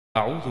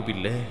أعوذ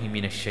بالله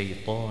من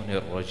الشيطان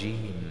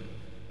الرجيم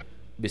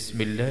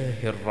بسم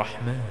الله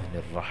الرحمن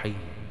الرحيم.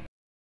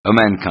 O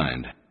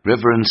mankind,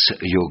 reverence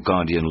your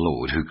guardian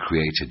Lord who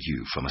created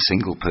you from a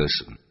single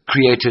person,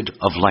 created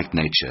of like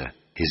nature,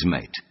 his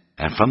mate,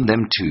 and from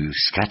them too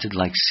scattered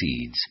like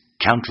seeds,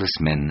 countless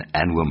men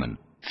and women.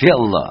 Fear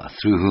Allah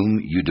through whom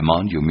you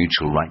demand your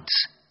mutual rights,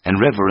 and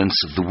reverence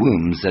the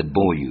wombs that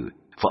bore you,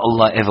 for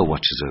Allah ever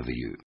watches over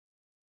you.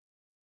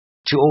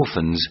 To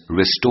orphans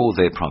restore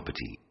their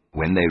property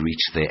when they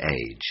reach their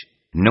age,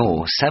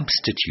 nor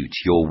substitute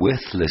your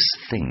worthless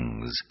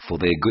things for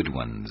their good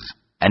ones,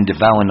 and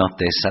devour not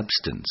their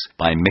substance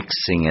by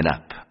mixing it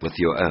up with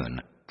your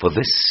own, for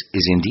this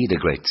is indeed a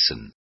great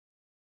sin.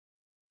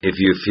 If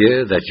you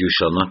fear that you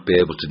shall not be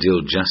able to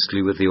deal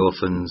justly with the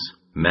orphans,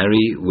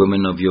 marry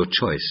women of your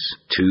choice,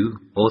 2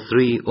 or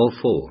 3 or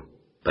 4.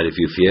 But if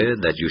you fear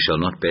that you shall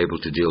not be able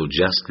to deal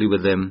justly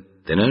with them,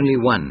 then only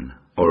one,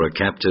 or a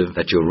captive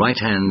that your right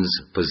hands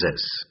possess.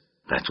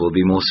 That will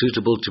be more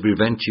suitable to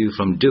prevent you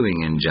from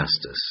doing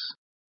injustice.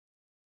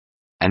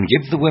 And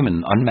give the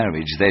women on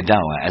marriage their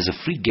dower as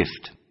a free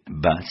gift.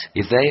 But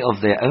if they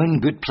of their own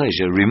good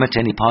pleasure remit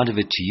any part of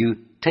it to you,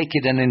 take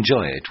it and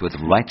enjoy it with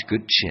right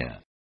good cheer.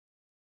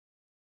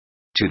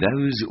 To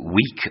those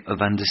weak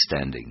of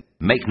understanding,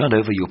 make not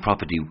over your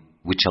property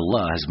which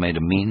Allah has made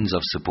a means of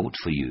support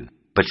for you,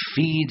 but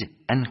feed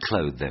and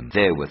clothe them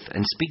therewith,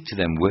 and speak to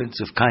them words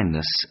of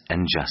kindness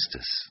and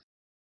justice.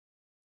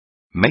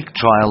 Make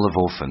trial of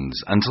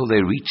orphans until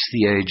they reach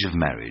the age of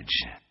marriage.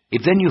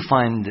 If then you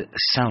find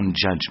sound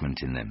judgment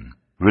in them,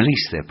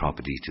 release their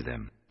property to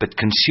them, but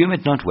consume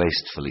it not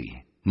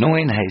wastefully, nor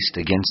in haste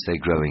against their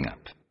growing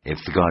up. If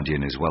the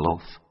guardian is well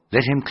off,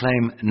 let him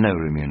claim no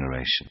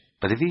remuneration.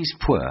 But if he is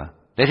poor,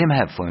 let him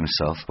have for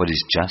himself what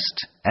is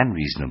just and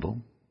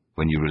reasonable.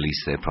 When you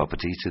release their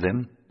property to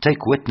them,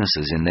 take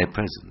witnesses in their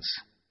presence.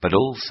 But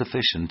all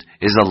sufficient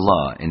is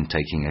Allah in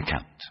taking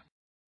account.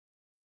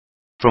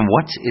 From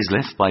what is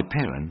left by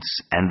parents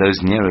and those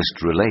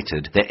nearest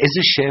related, there is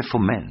a share for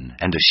men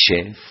and a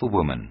share for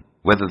women,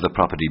 whether the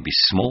property be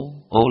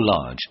small or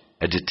large,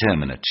 a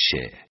determinate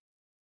share.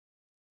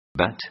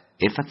 But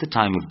if at the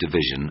time of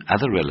division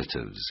other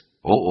relatives,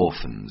 or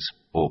orphans,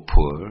 or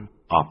poor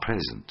are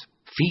present,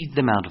 feed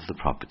them out of the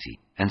property,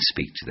 and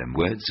speak to them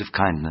words of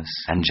kindness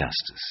and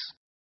justice.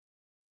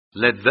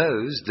 Let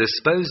those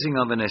disposing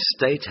of an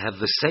estate have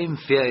the same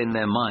fear in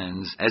their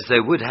minds as they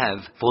would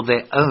have for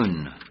their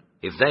own.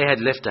 If they had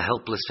left a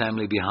helpless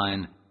family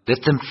behind,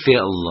 let them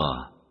fear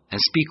Allah,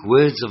 and speak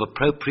words of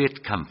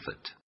appropriate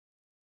comfort.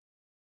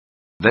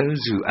 Those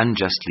who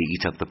unjustly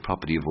eat up the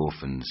property of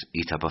orphans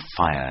eat up a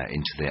fire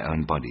into their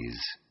own bodies.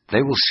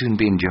 They will soon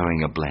be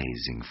enduring a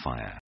blazing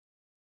fire.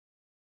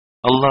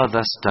 Allah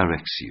thus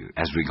directs you,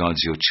 as regards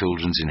your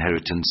children's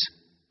inheritance,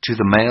 to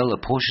the male a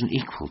portion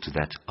equal to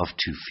that of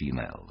 2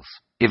 females.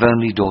 If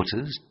only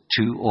daughters,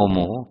 2 or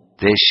more,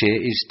 their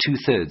share is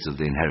 2/3 of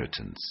the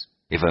inheritance.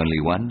 If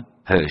only one,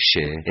 her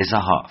share is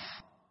a half.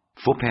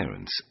 For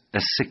parents, a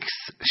 1/6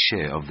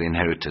 share of the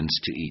inheritance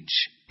to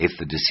each, if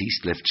the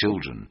deceased left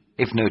children.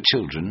 If no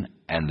children,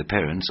 and the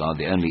parents are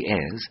the only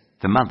heirs,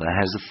 the mother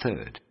has a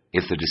 1/3.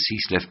 If the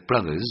deceased left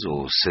brothers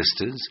or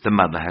sisters, the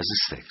mother has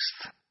a 1/6.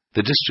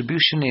 The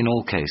distribution in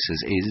all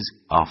cases is,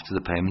 after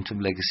the payment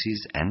of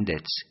legacies and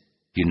debts.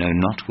 You know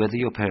not whether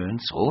your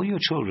parents or your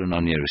children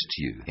are nearest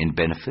to you in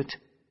benefit.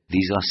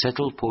 These are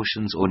settled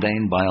portions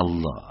ordained by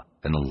Allah,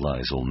 and Allah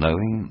is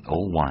all-knowing,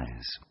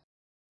 all-wise.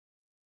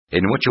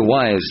 In what your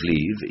wives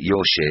leave,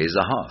 your share is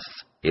a half,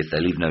 if they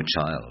leave no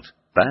child.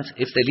 But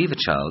if they leave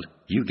a child,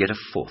 you get a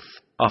 1/4,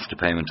 after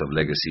payment of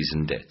legacies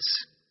and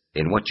debts.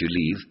 In what you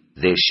leave,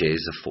 their share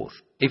is a 1/4,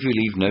 if you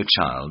leave no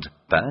child.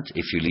 But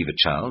if you leave a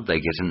child, they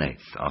get an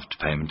 1/8, after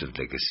payment of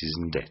legacies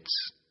and debts.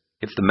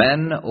 If the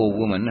man or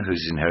woman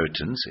whose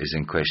inheritance is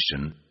in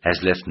question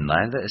has left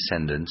neither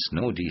ascendants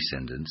nor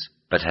descendants,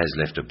 but has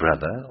left a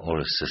brother or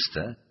a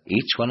sister,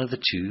 each one of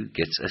the 2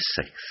 gets a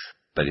 1/6.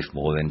 But if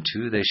more than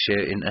 2, they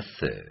share in a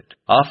 1/3,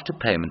 after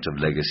payment of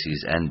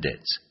legacies and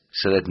debts,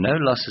 so that no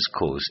loss is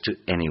caused to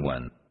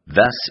anyone.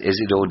 Thus is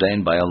it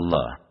ordained by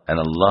Allah, and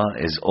Allah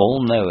is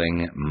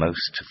all-knowing,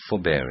 most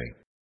forbearing.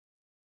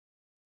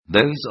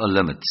 Those are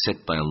limits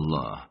set by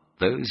Allah.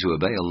 Those who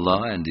obey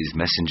Allah and His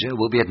Messenger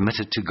will be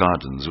admitted to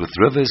gardens with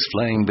rivers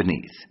flowing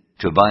beneath,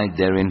 to abide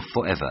therein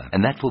forever,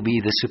 and that will be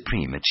the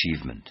supreme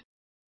achievement.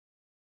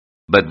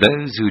 But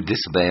those who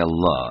disobey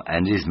Allah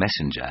and His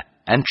Messenger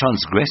and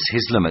transgress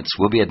His limits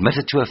will be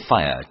admitted to a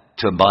fire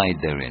to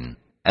abide therein,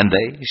 and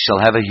they shall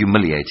have a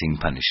humiliating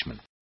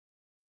punishment.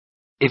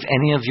 If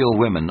any of your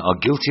women are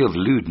guilty of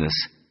lewdness,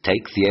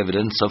 take the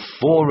evidence of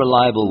 4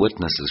 reliable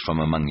witnesses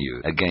from among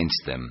you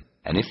against them,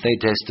 and if they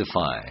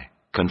testify,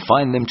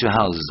 confine them to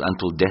houses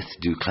until death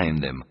do claim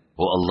them,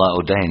 or Allah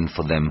ordain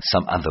for them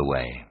some other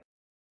way.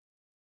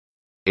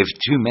 If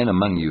 2 men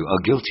among you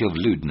are guilty of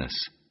lewdness,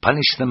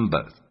 punish them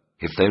both.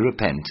 If they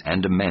repent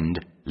and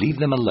amend, leave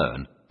them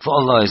alone, for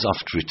Allah is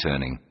oft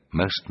returning,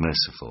 most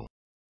merciful.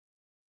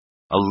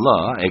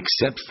 Allah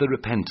accepts the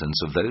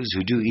repentance of those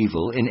who do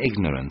evil in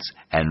ignorance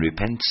and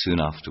repent soon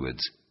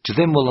afterwards. To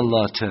them will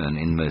Allah turn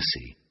in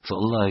mercy, for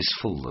Allah is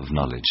full of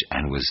knowledge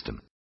and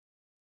wisdom.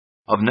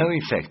 Of no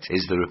effect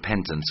is the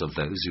repentance of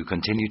those who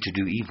continue to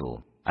do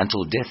evil,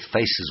 until death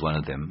faces one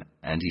of them,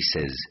 and he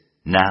says,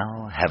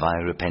 "Now have I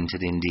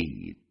repented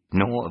indeed,"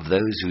 nor of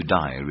those who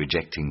die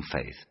rejecting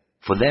faith.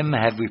 For them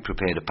have we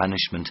prepared a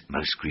punishment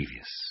most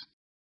grievous.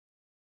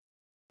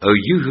 O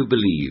you who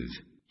believe,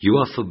 you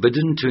are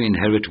forbidden to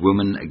inherit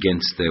women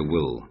against their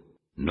will,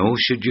 nor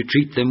should you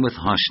treat them with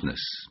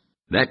harshness,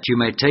 that you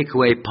may take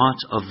away part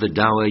of the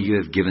dower you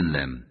have given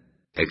them,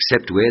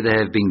 except where they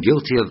have been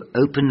guilty of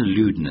open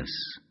lewdness.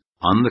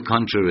 On the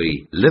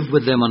contrary, live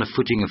with them on a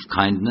footing of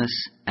kindness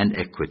and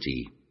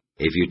equity.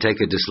 If you take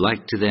a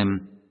dislike to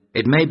them,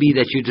 it may be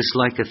that you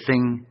dislike a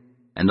thing,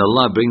 and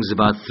Allah brings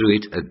about through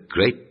it a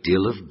great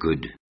deal of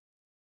good.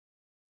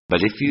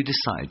 But if you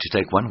decide to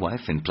take one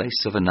wife in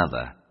place of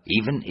another,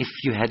 even if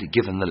you had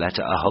given the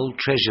latter a whole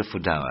treasure for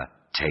dower,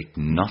 take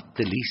not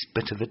the least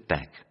bit of it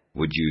back.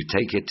 Would you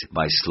take it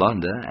by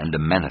slander and a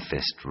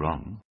manifest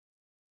wrong?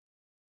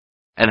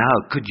 And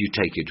how could you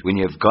take it when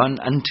you have gone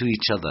unto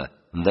each other,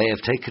 and they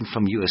have taken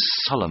from you a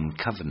solemn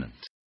covenant?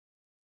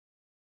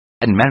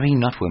 And marry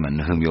not women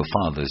whom your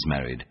fathers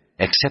married,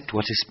 except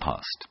what is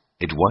past.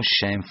 It was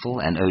shameful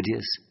and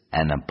odious,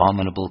 an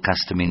abominable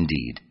custom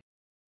indeed.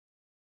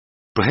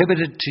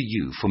 Prohibited to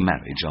you for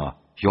marriage are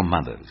your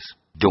mothers,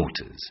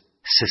 daughters,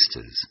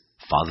 sisters,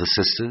 father's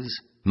sisters,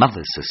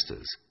 mother's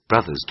sisters,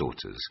 brother's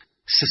daughters,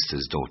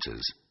 sisters'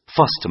 daughters,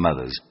 foster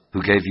mothers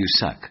who gave you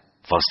suck,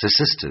 foster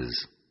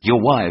sisters, your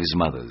wives'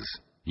 mothers,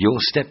 your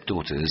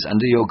stepdaughters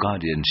under your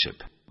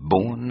guardianship,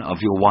 born of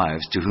your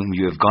wives to whom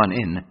you have gone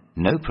in,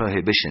 no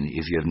prohibition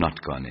if you have not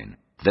gone in,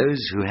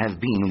 those who have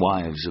been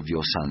wives of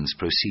your sons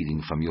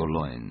proceeding from your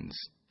loins,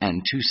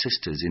 and two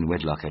sisters in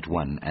wedlock at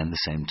one and the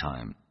same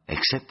time,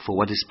 except for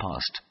what is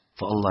past,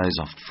 for Allah is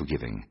oft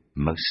forgiving,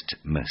 most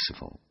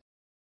merciful.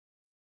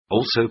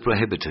 Also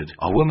prohibited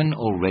are women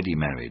already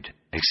married,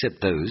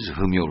 except those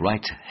whom your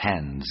right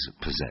hands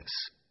possess.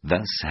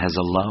 Thus has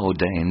Allah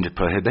ordained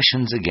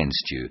prohibitions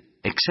against you.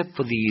 Except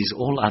for these,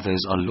 all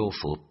others are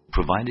lawful,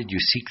 provided you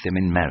seek them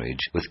in marriage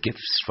with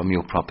gifts from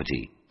your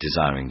property,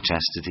 desiring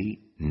chastity,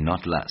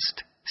 not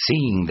lust.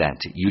 Seeing that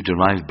you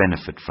derive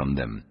benefit from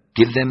them,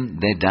 give them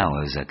their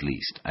dowers at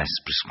least, as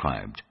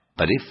prescribed.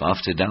 But if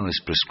after dowers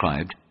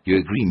prescribed, you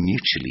agree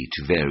mutually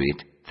to vary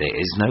it, there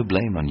is no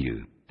blame on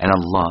you, and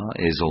Allah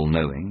is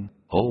all-knowing,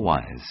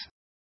 all-wise.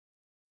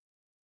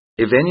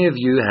 If any of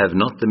you have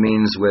not the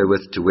means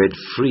wherewith to wed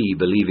free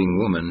believing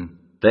women,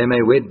 they may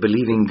wed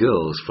believing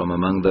girls from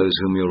among those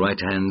whom your right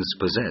hands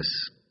possess,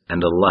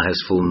 and Allah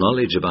has full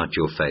knowledge about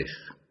your faith.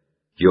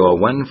 You are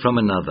one from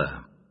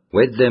another.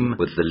 Wed them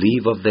with the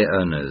leave of their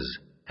owners,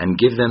 and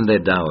give them their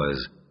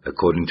dowers,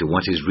 according to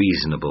what is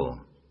reasonable.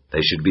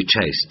 They should be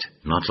chaste,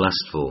 not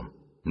lustful,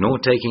 nor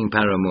taking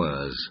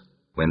paramours,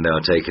 when they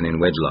are taken in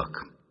wedlock.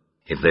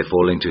 If they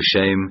fall into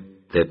shame,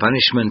 their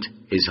punishment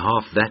is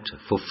half that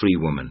for free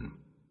women.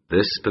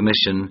 This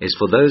permission is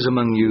for those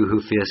among you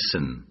who fear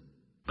sin.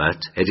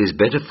 But it is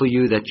better for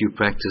you that you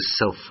practice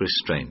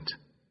self-restraint,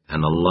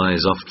 and Allah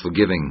is oft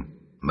forgiving,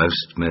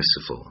 most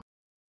merciful.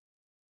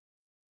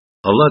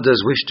 Allah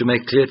does wish to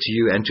make clear to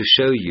you and to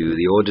show you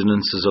the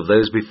ordinances of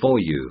those before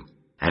you,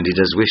 and He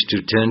does wish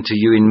to turn to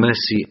you in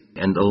mercy,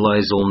 and Allah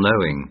is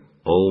all-knowing,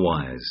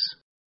 all-wise.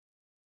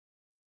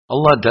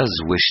 Allah does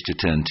wish to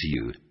turn to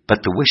you,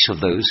 but the wish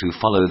of those who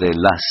follow their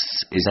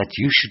lusts is that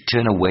you should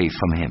turn away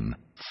from Him,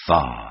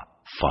 far,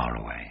 far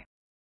away.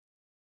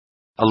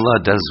 Allah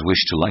does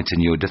wish to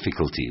lighten your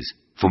difficulties,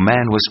 for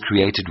man was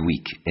created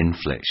weak in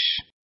flesh.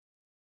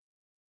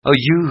 O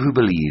you who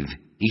believe,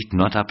 eat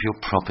not up your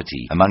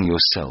property among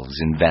yourselves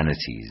in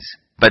vanities,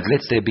 but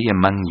let there be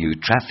among you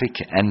traffic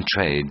and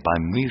trade by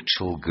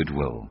mutual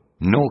goodwill,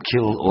 nor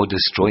kill or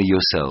destroy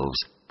yourselves,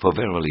 for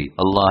verily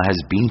Allah has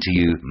been to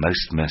you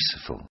most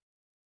merciful.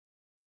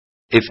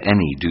 If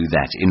any do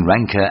that in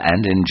rancor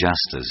and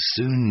injustice,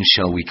 soon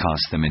shall we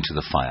cast them into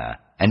the fire,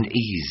 and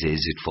easy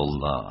is it for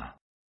Allah.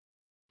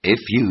 If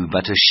you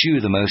but eschew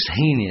the most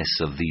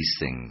heinous of these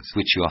things,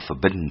 which you are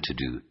forbidden to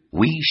do,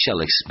 we shall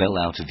expel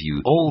out of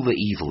you all the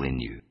evil in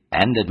you,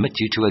 and admit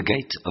you to a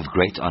gate of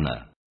great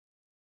honor.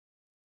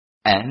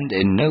 And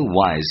in no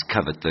wise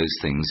covet those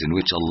things in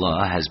which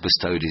Allah has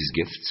bestowed His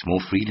gifts more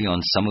freely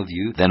on some of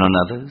you than on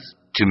others.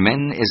 To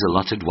men is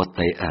allotted what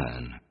they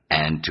earn,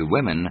 and to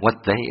women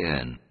what they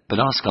earn. But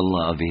ask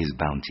Allah of His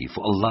bounty,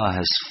 for Allah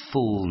has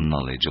full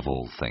knowledge of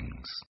all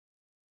things.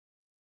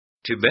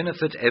 To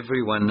benefit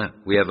everyone,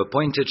 we have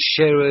appointed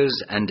sharers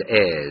and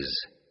heirs,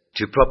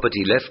 to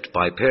property left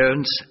by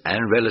parents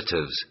and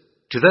relatives,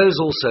 to those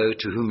also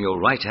to whom your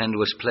right hand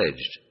was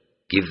pledged.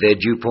 Give their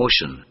due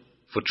portion,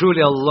 for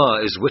truly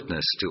Allah is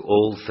witness to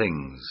all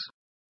things.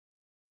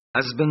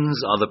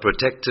 Husbands are the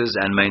protectors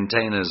and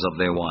maintainers of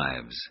their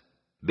wives,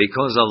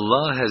 because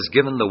Allah has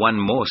given the one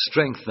more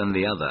strength than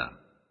the other,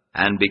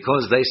 and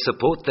because they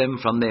support them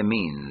from their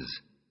means.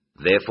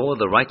 Therefore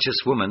the righteous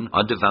women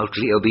are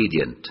devoutly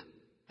obedient,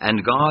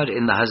 and guard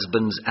in the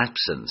husband's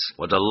absence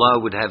what Allah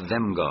would have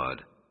them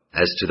guard,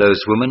 As to those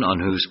women on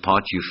whose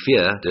part you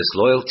fear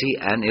disloyalty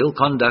and ill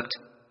conduct,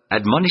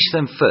 admonish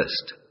them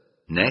first.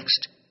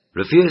 Next,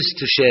 refuse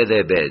to share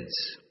their beds.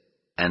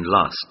 And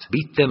last,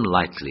 beat them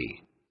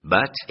lightly.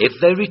 But if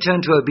they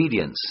return to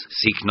obedience,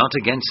 seek not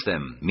against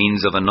them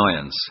means of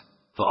annoyance,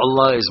 for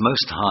Allah is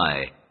most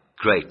high,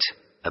 great,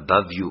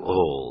 above you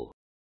all.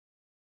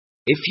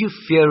 If you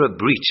fear a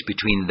breach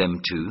between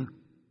them two,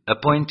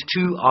 appoint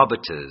 2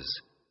 arbiters,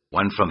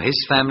 one from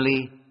his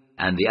family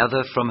and the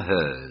other from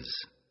hers.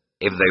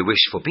 If they wish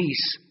for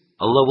peace,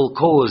 Allah will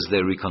cause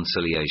their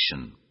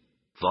reconciliation.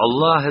 For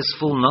Allah has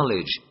full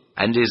knowledge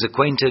and is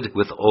acquainted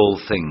with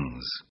all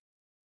things.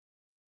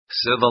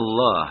 Serve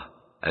Allah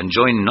and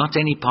join not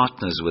any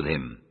partners with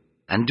Him,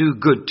 and do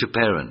good to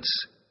parents,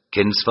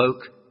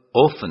 kinsfolk,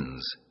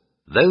 orphans,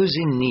 those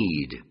in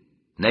need,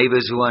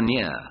 neighbors who are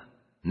near,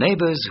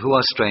 neighbors who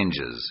are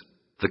strangers,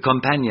 the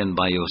companion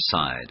by your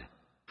side,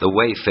 the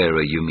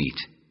wayfarer you meet,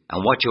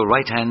 and what your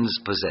right hands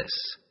possess.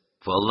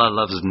 For Allah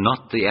loves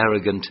not the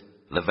arrogant,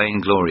 the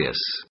vainglorious,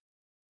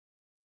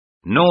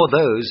 nor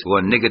those who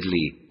are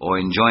niggardly or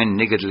enjoin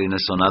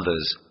niggardliness on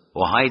others,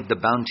 or hide the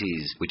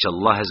bounties which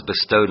Allah has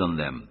bestowed on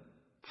them.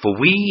 For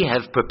we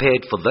have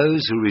prepared for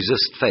those who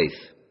resist faith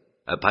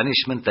a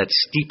punishment that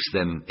steeps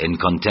them in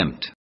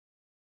contempt.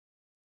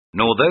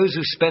 Nor those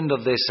who spend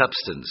of their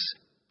substance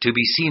to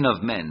be seen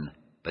of men,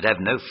 but have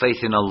no faith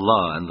in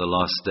Allah and the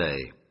last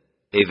day.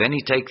 If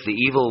any take the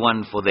evil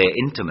one for their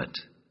intimate,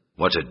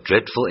 what a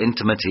dreadful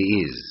intimate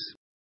he is.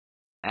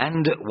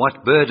 And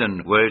what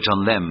burden were it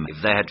on them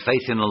if they had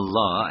faith in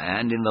Allah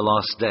and in the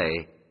last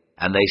day,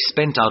 and they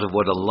spent out of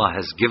what Allah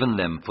has given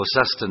them for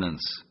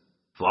sustenance.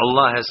 For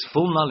Allah has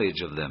full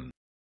knowledge of them.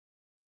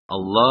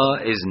 Allah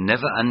is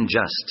never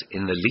unjust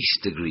in the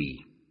least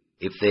degree.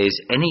 If there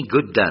is any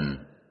good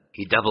done,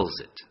 He doubles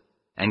it,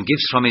 and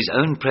gives from His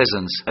own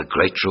presence a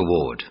great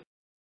reward.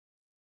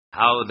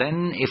 How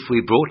then if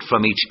we brought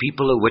from each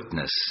people a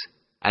witness,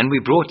 and we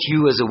brought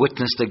you as a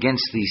witness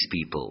against these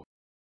people?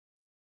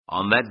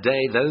 On that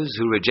day those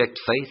who reject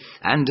faith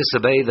and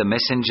disobey the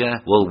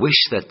messenger will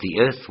wish that the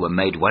earth were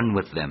made one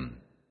with them,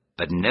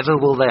 but never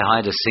will they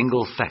hide a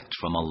single fact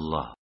from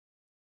Allah.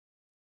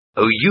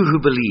 O you who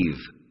believe,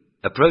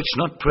 approach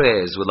not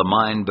prayers with a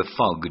mind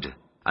befogged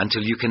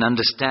until you can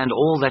understand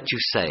all that you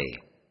say,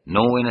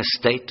 nor in a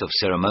state of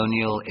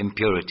ceremonial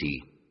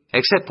impurity,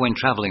 except when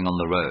traveling on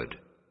the road,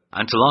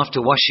 until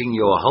after washing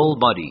your whole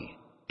body,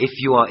 if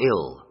you are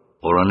ill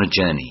or on a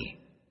journey,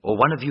 or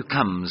one of you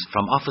comes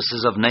from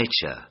offices of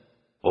nature,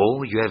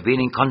 or you have been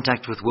in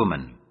contact with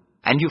women,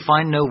 and you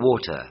find no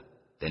water,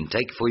 then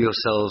take for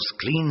yourselves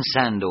clean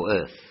sand or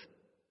earth,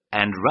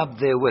 and rub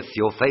therewith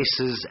your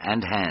faces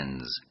and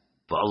hands.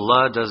 For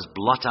Allah does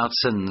blot out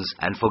sins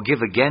and forgive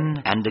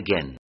again and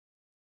again.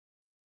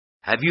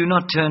 Have you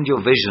not turned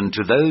your vision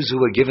to those who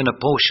were given a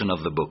portion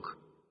of the book?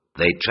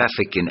 They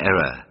traffic in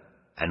error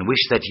and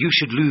wish that you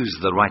should lose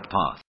the right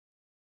path.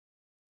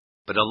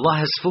 But Allah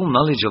has full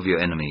knowledge of your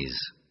enemies.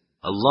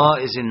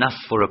 Allah is enough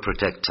for a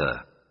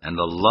protector, and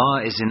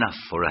Allah is enough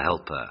for a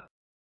helper.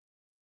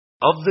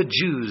 Of the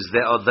Jews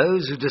there are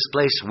those who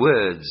displace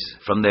words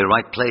from their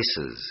right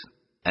places,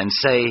 and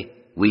say,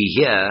 we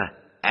hear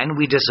and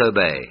we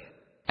disobey.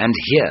 And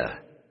hear,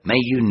 may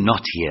you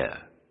not hear.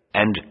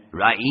 And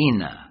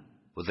ra'ina,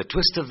 with a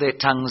twist of their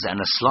tongues and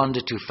a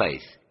slander to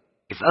faith.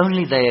 If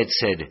only they had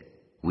said,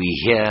 we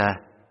hear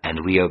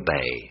and we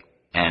obey.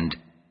 And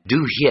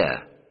do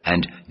hear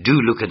and do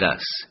look at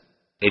us.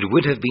 It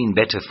would have been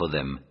better for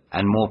them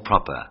and more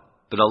proper.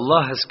 But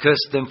Allah has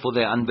cursed them for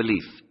their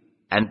unbelief,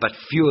 and but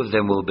few of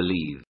them will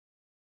believe.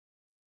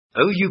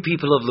 O you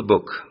people of the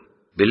book,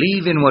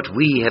 believe in what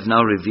we have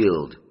now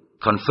revealed,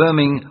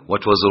 confirming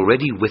what was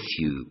already with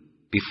you,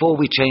 before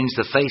we change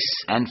the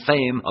face and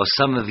fame of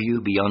some of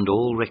you beyond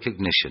all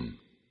recognition,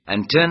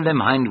 and turn them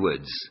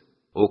hindwards,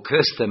 or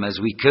curse them as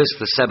we curse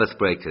the Sabbath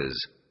breakers,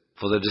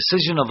 for the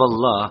decision of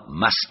Allah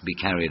must be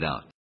carried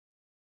out.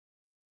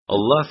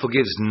 Allah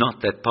forgives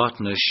not that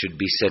partners should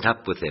be set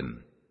up with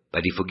Him,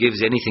 but He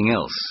forgives anything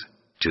else,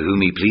 to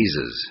whom He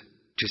pleases.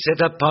 To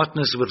set up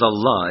partners with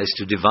Allah is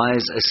to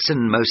devise a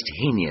sin most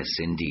heinous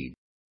indeed.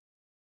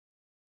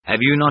 Have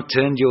you not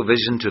turned your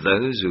vision to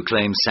those who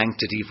claim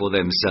sanctity for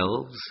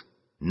themselves?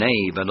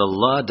 Nay, but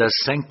Allah does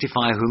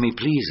sanctify whom He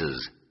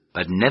pleases,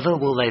 but never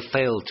will they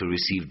fail to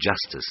receive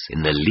justice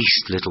in the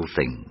least little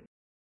thing.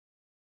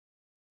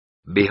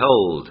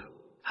 Behold,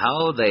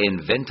 how they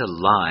invent a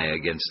lie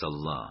against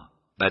Allah,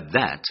 but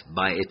that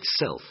by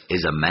itself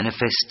is a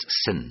manifest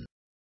sin.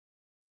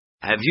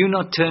 Have you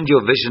not turned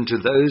your vision to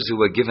those who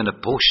were given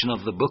a portion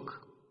of the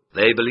book?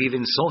 They believe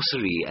in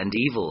sorcery and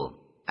evil,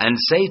 and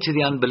say to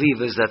the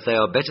unbelievers that they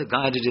are better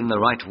guided in the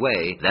right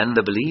way than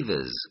the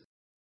believers.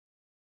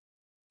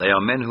 They are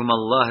men whom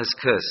Allah has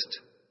cursed,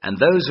 and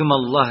those whom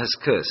Allah has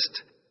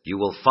cursed, you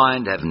will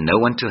find have no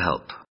one to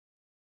help.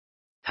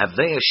 Have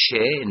they a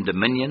share in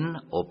dominion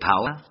or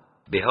power?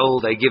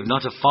 Behold, they give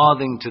not a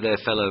farthing to their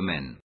fellow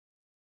men.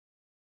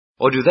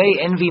 Or do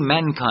they envy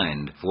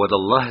mankind for what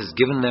Allah has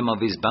given them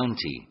of His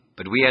bounty?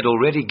 But we had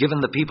already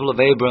given the people of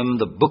Abraham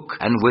the book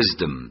and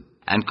wisdom,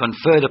 and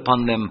conferred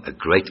upon them a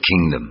great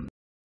kingdom.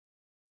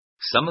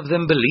 Some of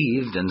them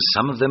believed, and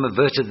some of them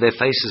averted their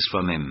faces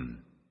from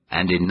him,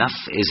 and enough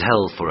is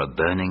hell for a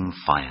burning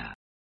fire.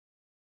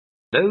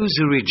 Those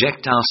who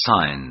reject our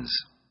signs,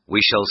 we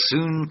shall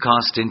soon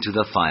cast into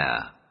the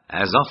fire.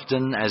 As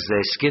often as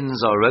their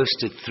skins are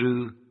roasted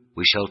through,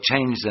 we shall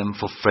change them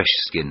for fresh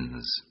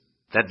skins,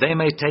 that they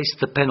may taste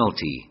the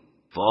penalty,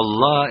 for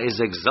Allah is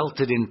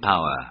exalted in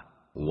power,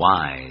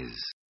 wise.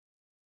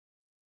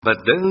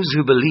 But those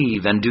who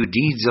believe and do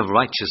deeds of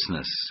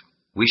righteousness,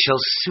 we shall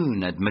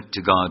soon admit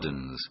to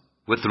gardens,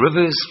 with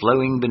rivers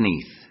flowing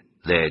beneath,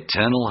 their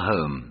eternal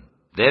home.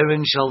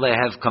 Therein shall they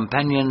have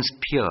companions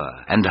pure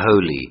and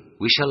holy.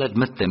 We shall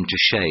admit them to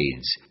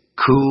shades,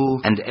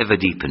 cool and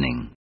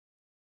ever-deepening.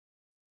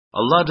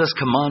 Allah does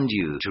command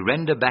you to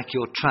render back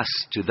your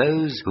trust to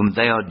those whom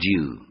they are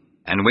due,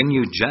 and when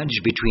you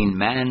judge between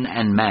man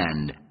and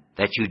man,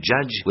 that you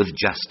judge with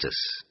justice.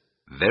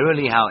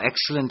 Verily how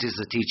excellent is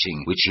the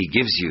teaching which He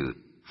gives you,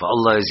 for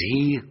Allah is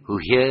He who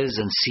hears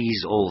and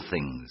sees all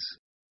things.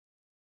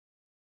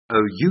 O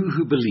you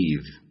who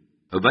believe,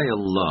 obey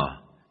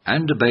Allah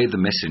and obey the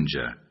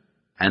Messenger,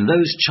 and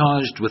those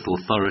charged with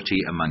authority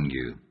among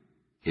you.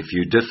 If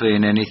you differ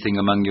in anything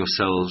among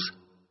yourselves,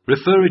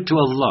 refer it to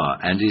Allah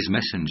and His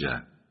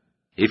Messenger.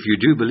 If you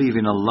do believe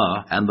in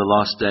Allah and the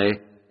Last Day,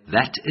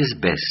 that is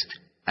best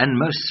and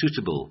most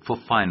suitable for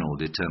final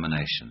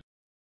determination.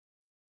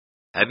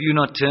 Have you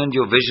not turned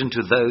your vision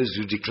to those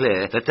who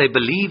declare that they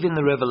believe in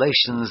the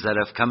revelations that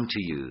have come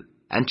to you,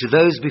 and to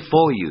those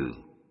before you?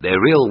 Their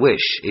real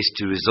wish is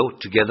to resort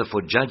together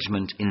for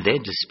judgment in their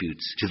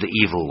disputes to the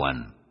Evil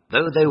One,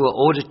 though they were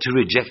ordered to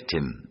reject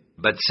him.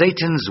 But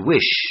Satan's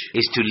wish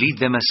is to lead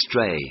them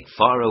astray,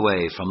 far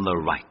away from the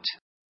right.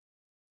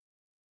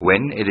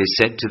 When it is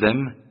said to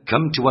them,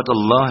 "Come to what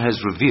Allah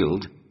has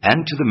revealed,"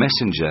 and to the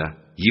Messenger,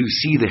 you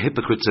see the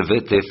hypocrites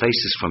avert their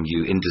faces from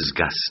you in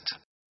disgust.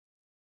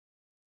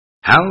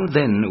 How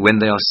then, when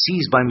they are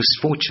seized by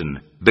misfortune,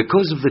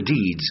 because of the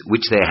deeds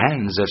which their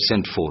hands have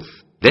sent forth,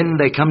 then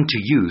they come to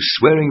you,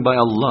 swearing by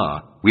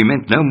Allah, "We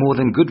meant no more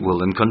than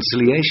goodwill and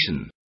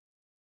conciliation."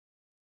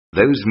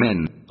 Those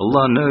men,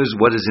 Allah knows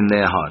what is in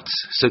their hearts,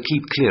 so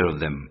keep clear of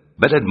them,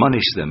 but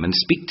admonish them and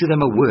speak to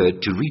them a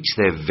word to reach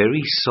their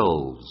very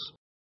souls.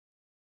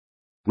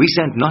 We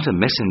sent not a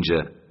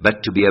messenger,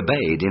 but to be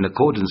obeyed in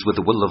accordance with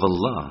the will of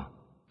Allah.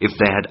 If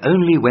they had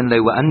only, when they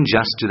were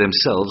unjust to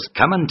themselves,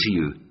 come unto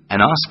you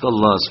and asked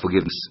Allah's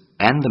forgiveness,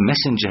 and the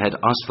messenger had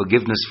asked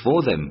forgiveness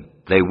for them,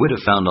 they would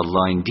have found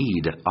Allah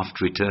indeed,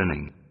 after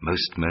returning,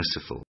 most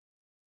merciful.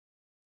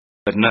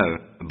 But no,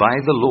 by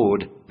the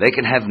Lord, they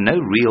can have no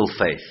real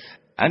faith,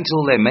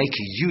 until they make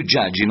you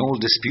judge in all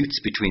disputes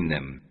between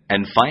them,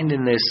 and find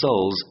in their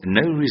souls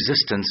no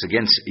resistance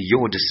against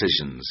your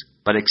decisions,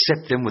 but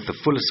accept them with the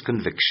fullest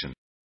conviction.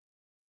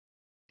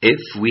 If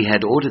we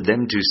had ordered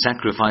them to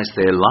sacrifice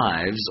their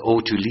lives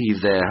or to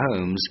leave their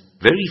homes,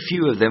 very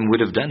few of them would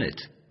have done it.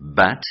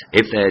 But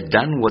if they had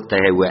done what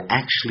they were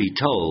actually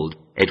told,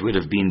 it would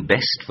have been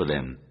best for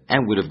them,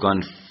 and would have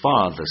gone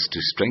farthest to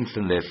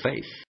strengthen their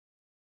faith.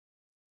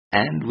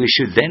 And we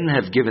should then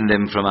have given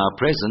them from our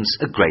presence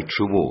a great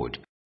reward.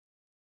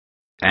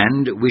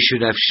 And we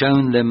should have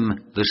shown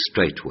them the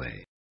straight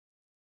way.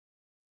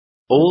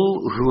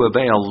 All who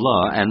obey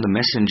Allah and the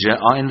Messenger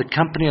are in the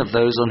company of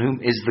those on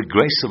whom is the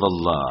grace of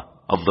Allah,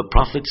 of the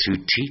prophets who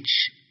teach,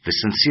 the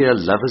sincere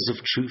lovers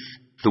of truth,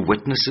 the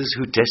witnesses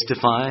who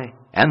testify,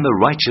 and the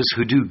righteous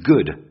who do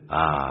good.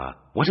 Ah,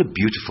 what a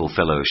beautiful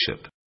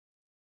fellowship!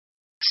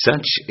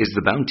 Such is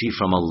the bounty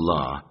from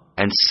Allah,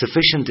 and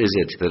sufficient is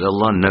it that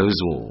Allah knows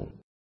all.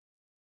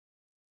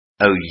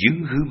 O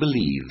you who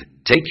believe,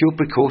 take your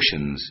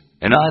precautions,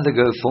 and either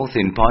go forth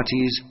in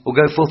parties, or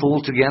go forth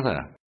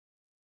altogether.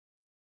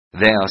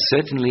 There are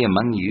certainly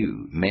among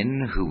you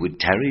men who would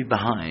tarry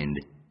behind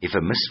if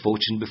a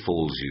misfortune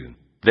befalls you.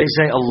 They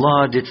say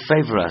Allah did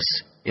favor us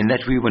in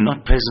that we were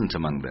not present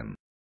among them.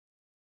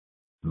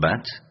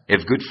 But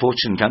if good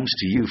fortune comes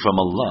to you from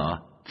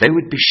Allah, they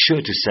would be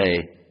sure to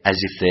say, as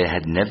if there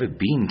had never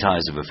been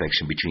ties of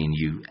affection between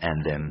you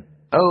and them,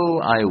 "Oh,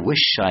 I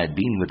wish I had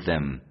been with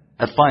them.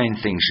 A fine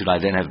thing should I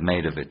then have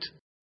made of it."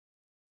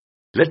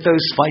 Let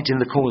those fight in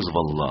the cause of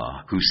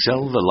Allah, who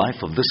sell the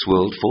life of this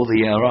world for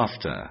the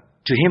hereafter.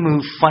 To him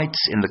who fights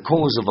in the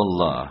cause of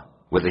Allah,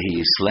 whether he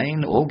is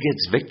slain or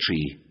gets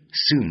victory,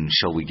 soon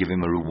shall we give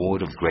him a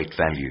reward of great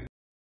value.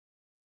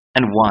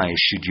 And why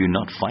should you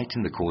not fight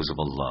in the cause of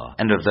Allah,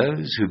 and of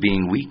those who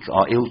being weak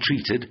are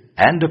ill-treated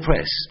and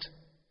oppressed,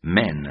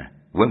 men,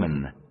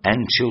 women,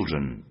 and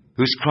children,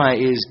 whose cry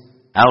is,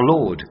 "Our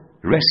Lord,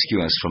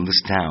 rescue us from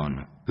this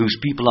town, whose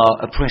people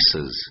are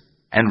oppressors,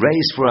 and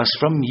raise for us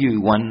from you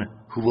one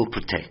who will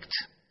protect,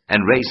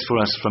 and raise for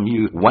us from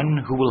you one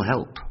who will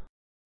help."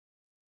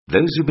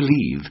 Those who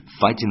believe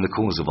fight in the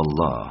cause of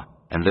Allah,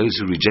 and those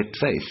who reject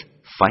faith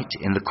fight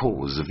in the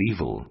cause of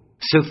evil.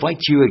 So fight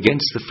you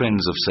against the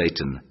friends of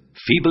Satan.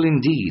 Feeble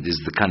indeed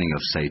is the cunning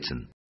of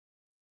Satan.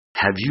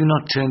 Have you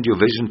not turned your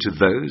vision to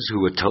those who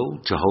were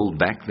told to hold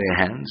back their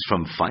hands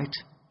from fight,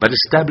 but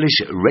establish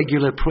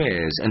regular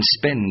prayers and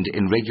spend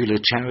in regular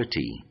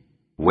charity.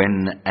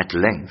 When at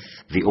length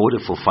the order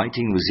for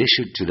fighting was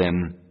issued to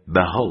them,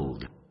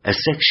 behold, a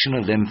section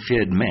of them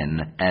feared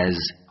men as,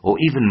 or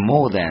even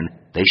more than,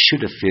 they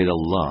should have feared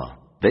Allah.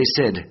 They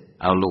said,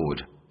 Our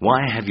Lord,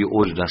 why have you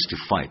ordered us to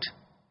fight?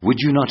 Would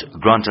you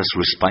not grant us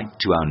respite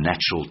to our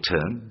natural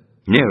term?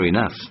 Near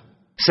enough.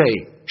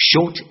 Say,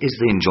 short is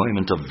the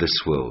enjoyment of this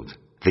world.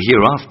 The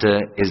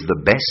hereafter is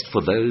the best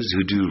for those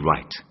who do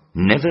right.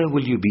 Never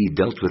will you be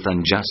dealt with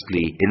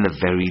unjustly in the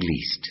very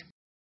least.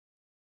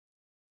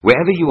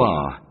 Wherever you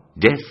are,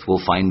 death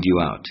will find you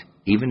out,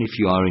 even if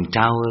you are in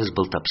towers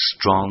built up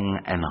strong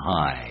and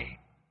high.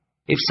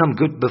 If some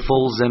good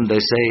befalls them, they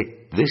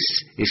say, This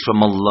is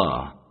from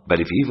Allah. But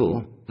if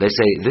evil, they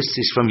say, This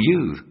is from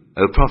you,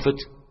 O Prophet.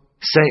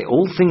 Say,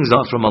 all things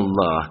are from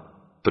Allah,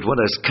 but what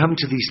has come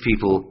to these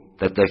people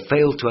that they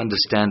fail to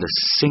understand a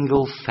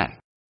single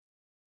fact.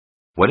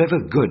 Whatever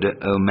good,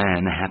 O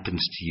man,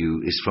 happens to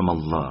you is from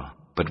Allah,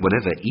 but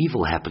whatever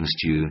evil happens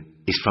to you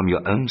is from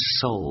your own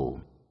soul.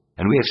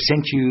 And we have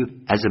sent you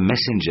as a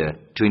messenger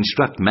to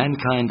instruct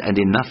mankind, and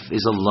enough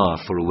is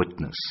Allah for a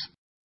witness.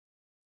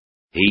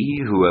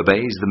 He who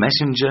obeys the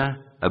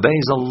messenger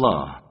obeys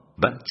Allah,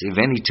 but if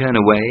any turn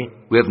away,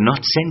 we have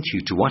not sent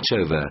you to watch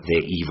over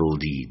their evil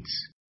deeds.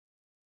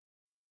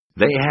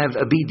 They have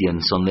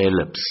obedience on their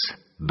lips,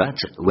 but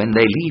when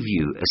they leave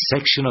you, a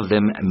section of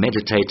them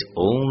meditate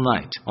all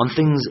night on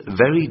things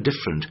very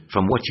different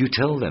from what you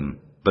tell them.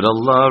 But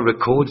Allah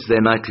records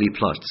their nightly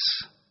plots.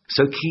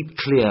 So keep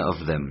clear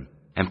of them,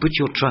 and put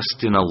your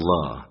trust in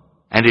Allah,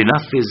 and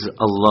enough is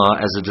Allah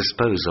as a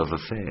disposer of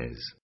affairs.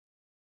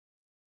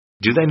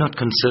 Do they not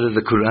consider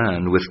the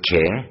Quran with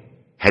care?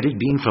 Had it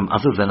been from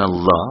other than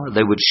Allah,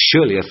 they would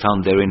surely have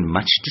found therein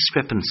much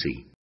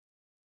discrepancy.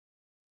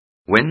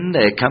 When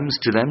there comes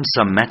to them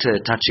some matter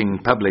touching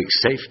public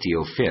safety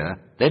or fear,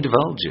 they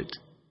divulge it.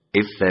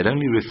 If they had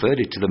only referred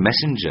it to the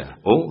messenger,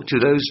 or to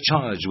those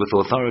charged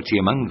with authority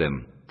among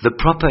them, the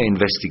proper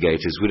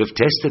investigators would have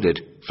tested it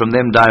from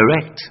them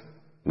direct.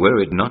 Were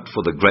it not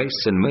for the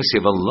grace and mercy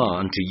of Allah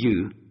unto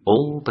you,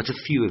 all but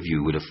a few of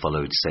you would have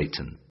followed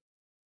Satan.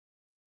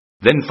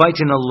 Then fight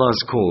in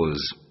Allah's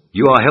cause.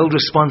 You are held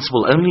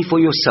responsible only for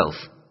yourself,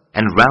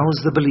 and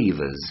rouse the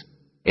believers.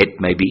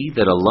 It may be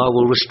that Allah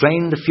will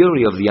restrain the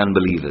fury of the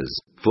unbelievers,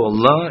 for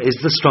Allah is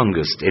the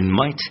strongest in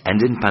might and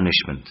in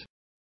punishment.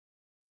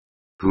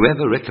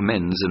 Whoever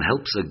recommends and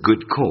helps a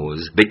good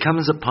cause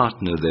becomes a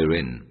partner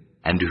therein,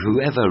 and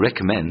whoever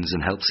recommends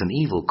and helps an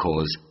evil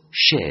cause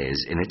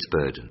shares in its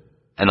burden,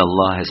 and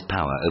Allah has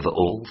power over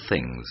all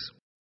things.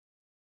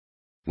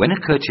 When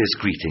a courteous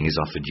greeting is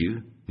offered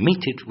you,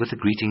 meet it with a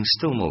greeting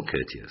still more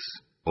courteous,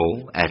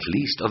 or at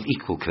least of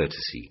equal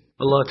courtesy.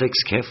 Allah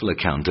takes careful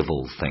account of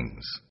all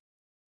things.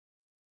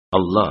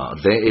 Allah,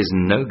 there is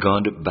no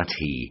God but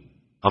He.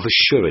 Of a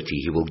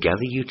surety He will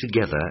gather you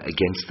together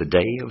against the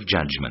day of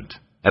judgment,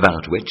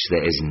 about which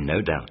there is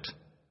no doubt,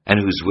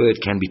 and whose word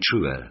can be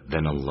truer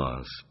than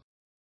Allah's.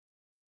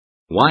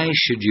 Why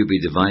should you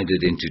be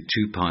divided into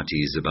two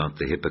parties about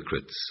the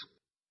hypocrites?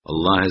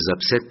 Allah has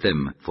upset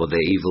them for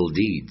their evil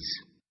deeds.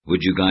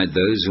 Would you guide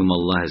those whom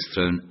Allah has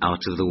thrown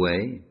out of the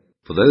way?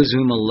 For those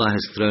whom Allah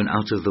has thrown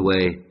out of the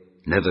way,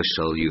 never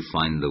shall you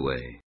find the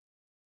way.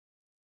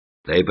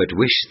 They but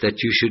wish that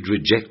you should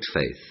reject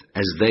faith,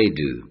 as they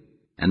do,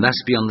 and thus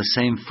be on the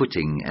same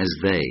footing as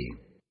they.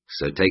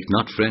 So take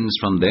not friends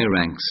from their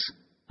ranks,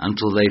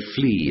 until they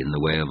flee in the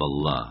way of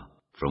Allah,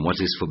 from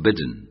what is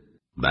forbidden.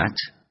 But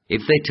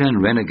if they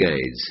turn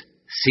renegades,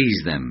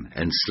 seize them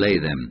and slay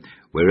them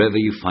wherever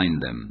you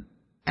find them.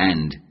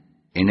 And,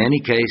 in any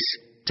case,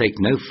 take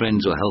no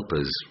friends or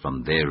helpers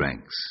from their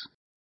ranks.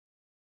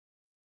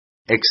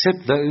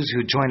 Except those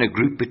who join a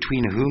group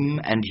between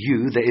whom and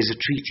you there is a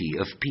treaty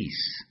of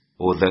peace,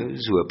 or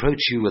those who approach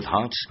you with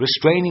hearts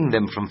restraining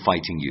them from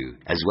fighting you,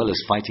 as well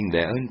as fighting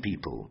their own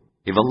people.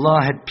 If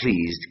Allah had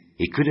pleased,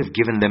 He could have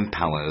given them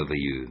power over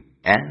you,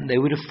 and they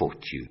would have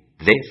fought you.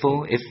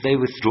 Therefore, if they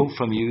withdraw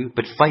from you,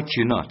 but fight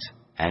you not,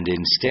 and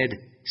instead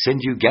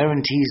send you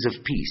guarantees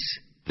of peace,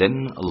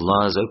 then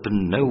Allah has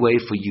opened no way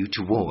for you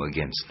to war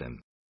against them.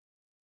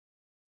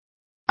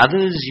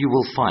 Others you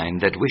will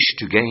find that wish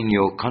to gain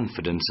your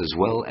confidence as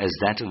well as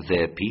that of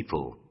their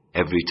people.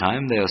 Every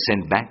time they are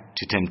sent back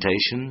to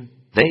temptation,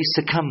 they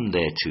succumb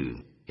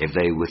thereto, if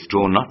they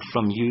withdraw not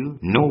from you,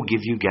 nor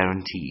give you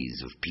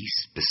guarantees of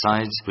peace,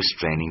 besides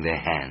restraining their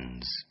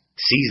hands.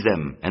 Seize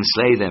them and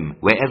slay them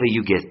wherever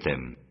you get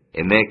them.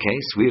 In their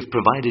case, we have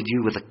provided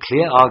you with a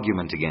clear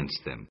argument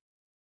against them.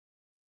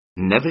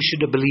 Never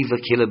should a believer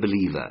kill a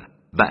believer,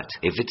 but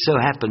if it so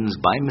happens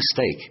by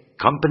mistake,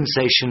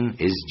 compensation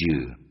is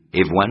due.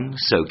 If one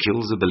so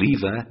kills a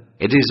believer,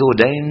 it is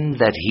ordained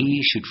that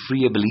he should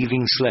free a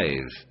believing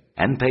slave,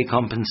 and pay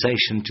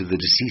compensation to the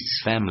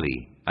deceased's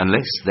family,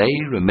 unless they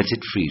remit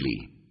it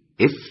freely.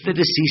 If the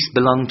deceased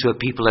belonged to a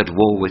people at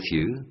war with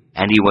you,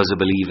 and he was a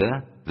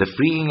believer, the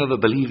freeing of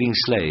a believing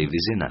slave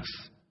is enough.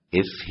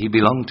 If he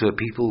belonged to a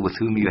people with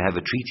whom you have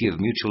a treaty of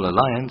mutual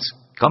alliance,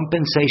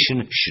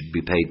 compensation should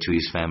be paid to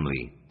his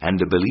family,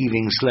 and a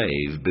believing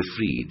slave be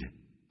freed.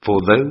 For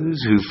those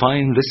who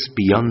find this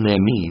beyond their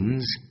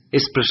means,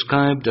 is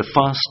prescribed a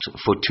fast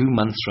for 2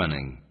 months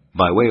running,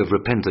 by way of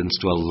repentance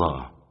to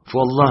Allah. For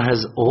Allah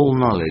has all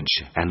knowledge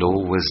and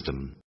all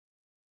wisdom.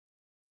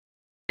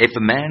 If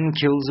a man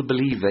kills a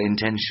believer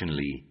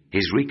intentionally,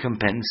 his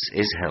recompense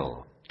is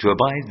hell, to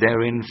abide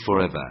therein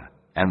forever,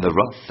 and the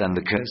wrath and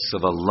the curse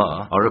of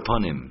Allah are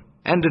upon him,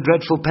 and a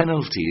dreadful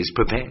penalty is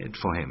prepared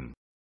for him.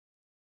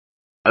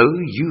 O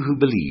you who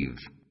believe,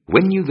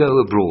 when you go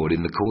abroad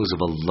in the cause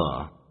of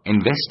Allah,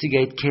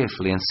 investigate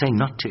carefully and say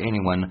not to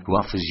anyone who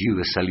offers you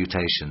a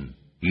salutation,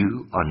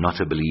 "You are not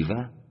a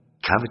believer,"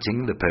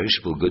 coveting the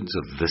perishable goods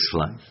of this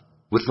life.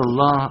 With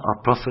Allah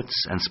are profits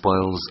and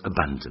spoils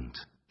abundant.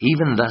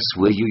 Even thus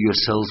were you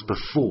yourselves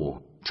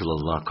before, till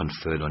Allah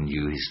conferred on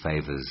you His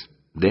favors.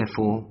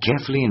 Therefore,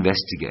 carefully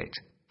investigate,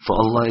 for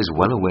Allah is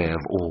well aware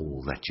of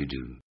all that you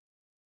do.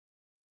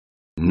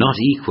 Not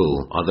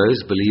equal are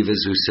those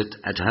believers who sit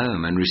at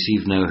home and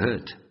receive no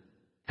hurt,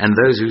 and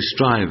those who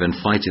strive and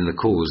fight in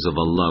the cause of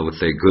Allah with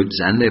their goods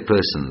and their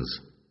persons.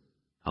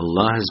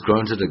 Allah has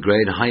granted a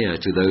grade higher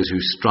to those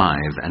who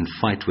strive and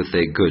fight with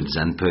their goods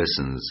and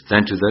persons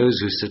than to those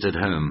who sit at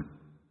home.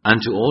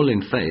 Unto all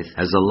in faith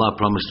has Allah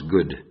promised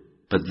good,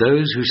 but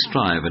those who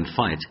strive and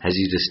fight has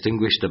He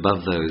distinguished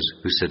above those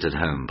who sit at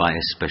home by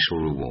a special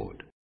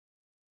reward.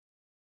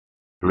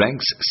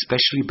 Ranks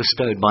specially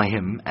bestowed by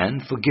Him,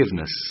 and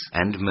forgiveness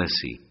and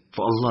mercy,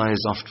 for Allah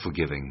is oft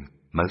forgiving,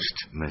 most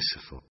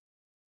merciful.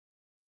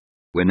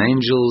 When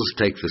angels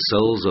take the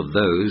souls of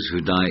those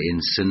who die in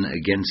sin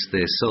against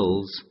their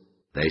souls,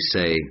 they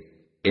say,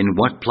 "In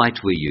what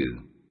plight were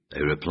you?"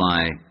 They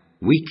reply,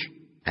 "Weak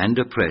and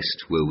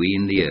oppressed were we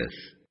in the earth."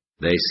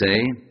 They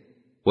say,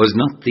 "Was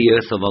not the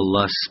earth of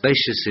Allah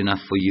spacious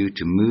enough for you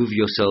to move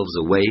yourselves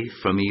away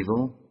from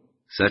evil?"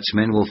 Such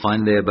men will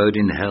find their abode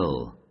in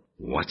hell.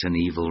 What an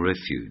evil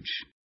refuge!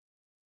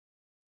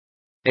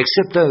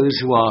 Except those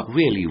who are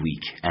really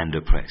weak and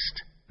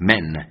oppressed,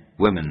 men,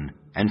 women,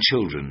 and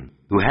children,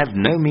 who have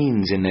no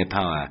means in their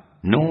power,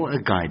 nor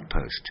a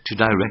guidepost to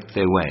direct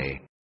their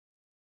way.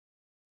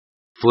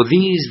 For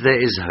these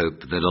there is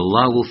hope that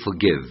Allah will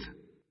forgive,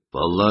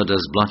 for Allah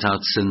does blot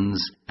out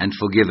sins and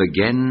forgive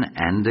again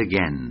and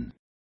again.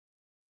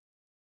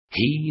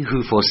 He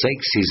who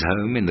forsakes his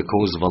home in the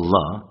cause of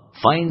Allah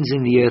finds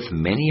in the earth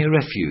many a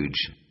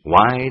refuge,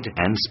 wide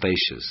and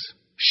spacious.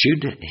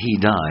 Should he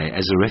die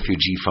as a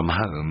refugee from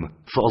home,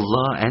 for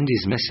Allah and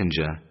His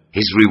Messenger,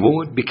 his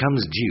reward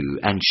becomes due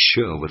and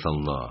sure with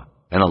Allah,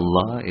 and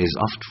Allah is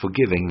oft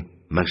forgiving,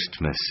 most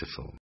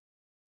merciful.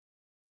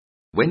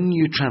 When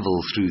you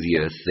travel through the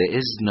earth, there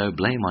is no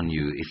blame on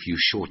you if you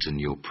shorten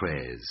your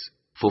prayers,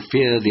 for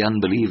fear the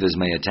unbelievers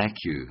may attack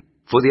you,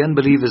 for the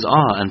unbelievers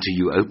are unto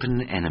you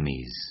open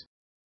enemies.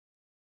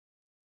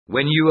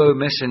 When you, O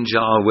Messenger,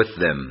 are with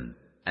them,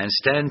 and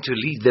stand to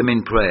lead them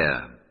in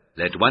prayer,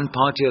 let one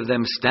party of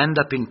them stand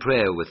up in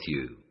prayer with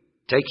you,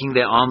 taking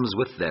their arms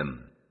with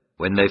them.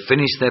 When they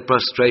finish their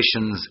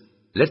prostrations,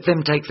 let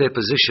them take their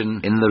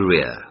position in the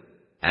rear,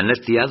 and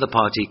let the other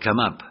party come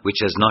up, which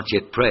has not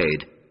yet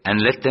prayed,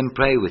 and let them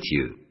pray with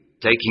you,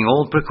 taking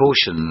all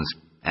precautions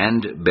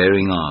and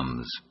bearing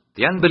arms.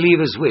 The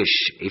unbelievers wish,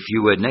 if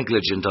you were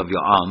negligent of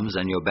your arms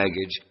and your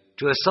baggage,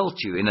 to assault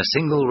you in a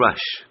single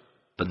rush.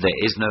 But there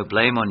is no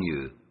blame on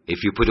you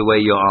if you put away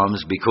your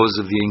arms because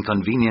of the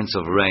inconvenience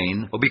of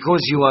rain, or because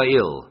you are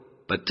ill,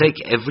 but take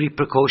every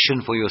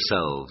precaution for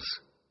yourselves.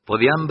 For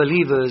the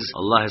unbelievers,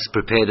 Allah has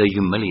prepared a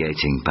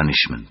humiliating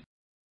punishment.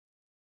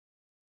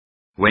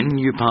 When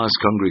you pass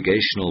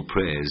congregational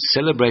prayers,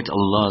 celebrate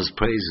Allah's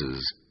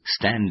praises,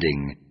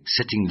 standing,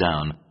 sitting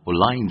down, or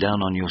lying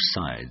down on your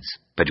sides.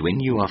 But when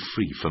you are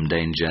free from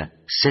danger,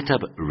 set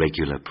up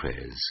regular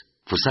prayers,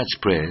 for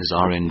such prayers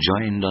are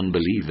enjoined on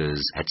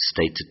believers at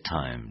stated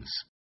times.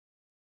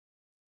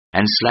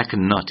 And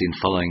slacken not in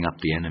following up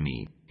the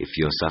enemy. If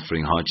you are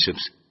suffering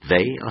hardships,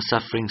 they are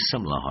suffering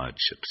similar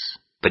hardships.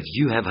 But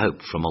you have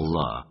hope from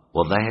Allah,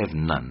 while they have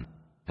none,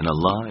 and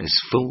Allah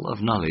is full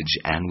of knowledge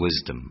and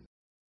wisdom.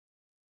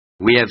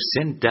 We have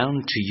sent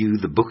down to you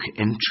the book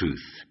in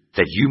truth,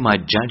 that you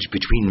might judge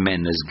between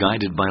men as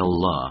guided by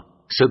Allah,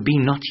 so be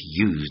not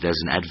used as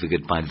an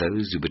advocate by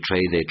those who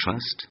betray their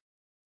trust.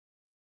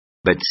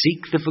 But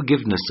seek the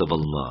forgiveness of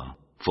Allah,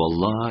 for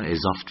Allah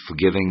is oft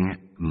forgiving,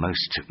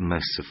 most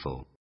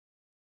merciful.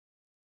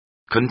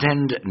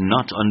 Contend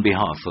not on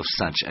behalf of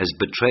such as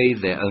betray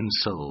their own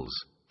souls,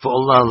 for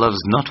Allah loves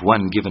not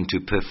one given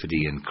to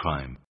perfidy and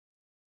crime.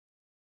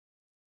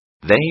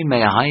 They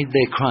may hide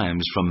their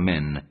crimes from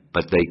men,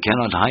 but they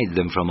cannot hide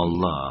them from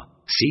Allah,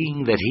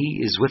 seeing that He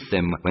is with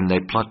them when they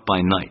plot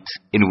by night,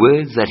 in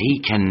words that He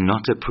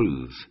cannot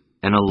approve,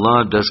 and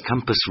Allah does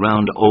compass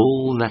round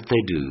all that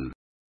they do.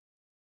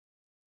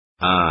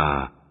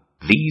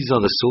 These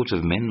are the sort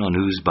of men on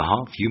whose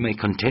behalf you may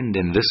contend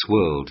in this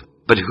world,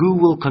 but who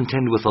will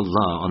contend with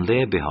Allah on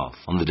their behalf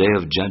on the Day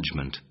of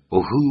Judgment,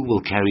 or who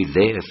will carry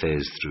their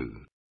affairs through?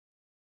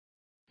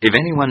 If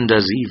anyone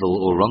does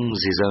evil or wrongs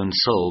his own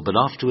soul, but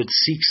afterwards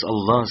seeks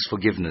Allah's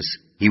forgiveness,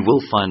 he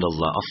will find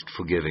Allah oft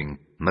forgiving,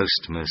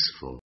 most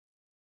merciful.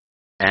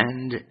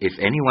 And if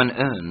anyone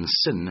earns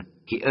sin,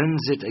 he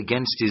earns it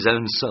against his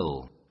own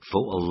soul,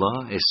 for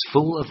Allah is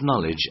full of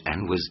knowledge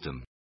and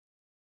wisdom.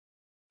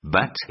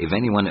 But if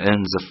anyone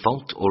earns a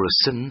fault or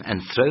a sin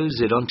and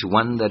throws it onto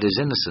one that is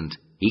innocent,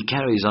 he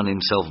carries on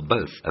himself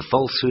both a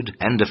falsehood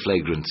and a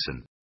flagrant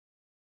sin.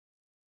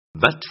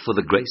 But for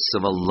the grace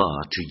of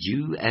Allah to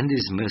you and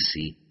His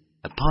mercy,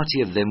 a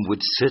party of them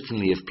would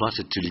certainly have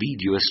plotted to lead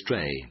you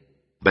astray.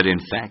 But in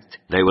fact,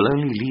 they will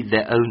only lead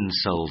their own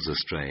souls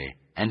astray,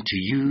 and to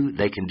you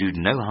they can do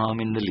no harm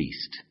in the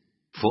least.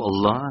 For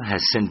Allah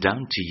has sent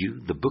down to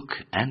you the book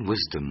and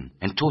wisdom,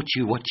 and taught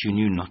you what you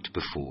knew not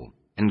before,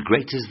 and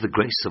great is the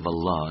grace of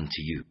Allah unto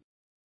you.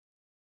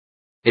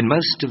 In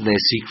most of their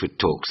secret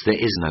talks there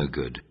is no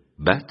good.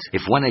 But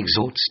if one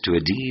exhorts to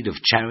a deed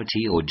of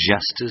charity or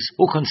justice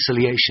or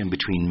conciliation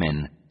between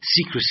men,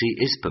 secrecy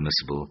is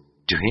permissible.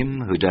 To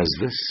him who does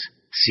this,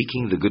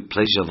 seeking the good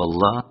pleasure of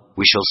Allah,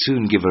 we shall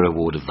soon give a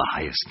reward of the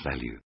highest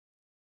value.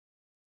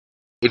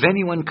 If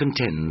anyone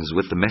contends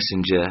with the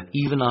messenger,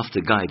 even after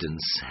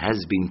guidance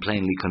has been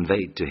plainly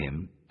conveyed to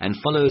him, and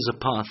follows a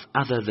path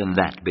other than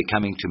that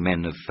becoming to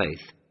men of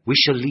faith, we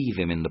shall leave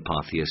him in the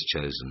path he has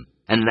chosen,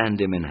 and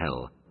land him in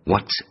hell.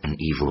 What an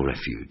evil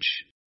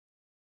refuge!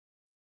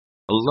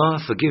 Allah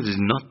forgives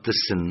not the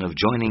sin of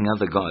joining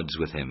other gods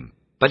with Him,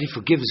 but He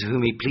forgives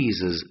whom He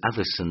pleases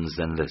other sins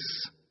than this.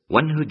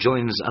 One who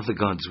joins other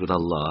gods with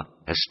Allah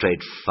has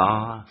strayed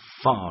far,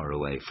 far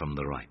away from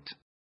the right.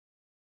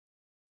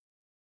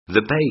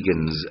 The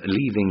pagans,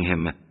 leaving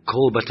Him,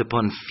 call but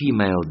upon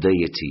female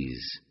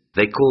deities.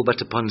 They call but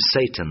upon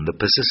Satan, the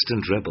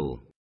persistent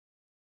rebel.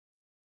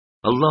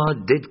 Allah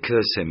did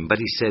curse him, but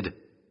He said,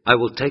 I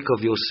will take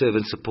of your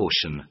servants a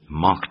portion,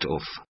 marked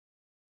off.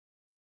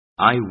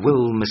 I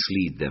will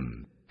mislead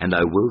them, and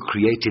I will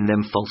create in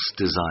them false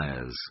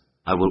desires.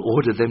 I will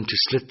order them to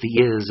slit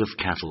the ears of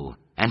cattle,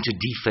 and to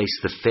deface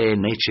the fair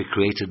nature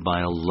created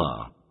by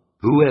Allah.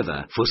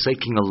 Whoever,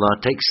 forsaking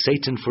Allah, takes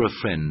Satan for a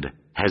friend,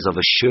 has of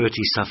a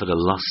surety suffered a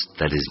loss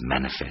that is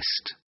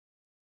manifest.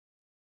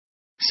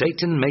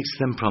 Satan makes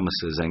them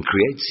promises and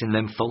creates in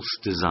them false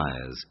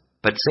desires,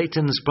 but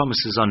Satan's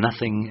promises are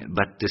nothing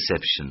but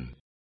deception.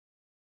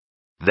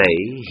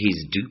 They,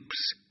 his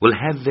dupes, will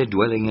have their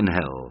dwelling in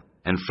hell,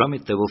 and from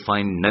it they will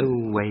find no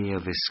way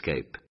of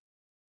escape.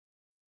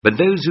 But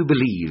those who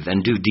believe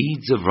and do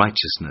deeds of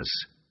righteousness,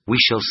 we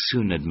shall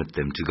soon admit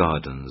them to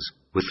gardens,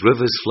 with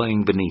rivers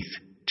flowing beneath,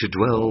 to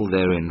dwell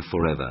therein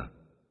forever.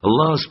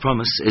 Allah's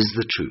promise is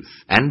the truth,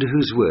 and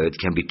whose word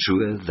can be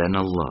truer than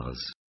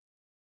Allah's.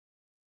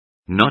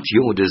 Not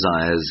your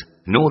desires,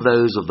 nor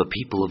those of the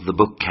people of the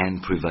book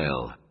can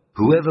prevail.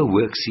 Whoever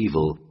works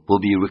evil will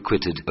be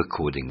requited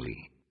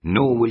accordingly,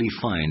 nor will he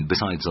find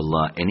besides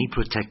Allah any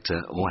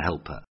protector or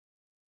helper.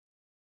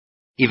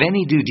 If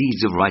any do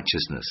deeds of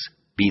righteousness,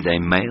 be they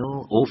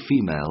male or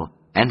female,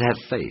 and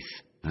have faith,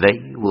 they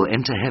will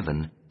enter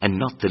heaven, and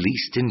not the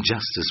least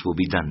injustice will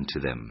be done to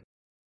them.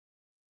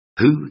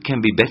 Who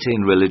can be better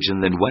in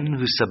religion than one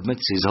who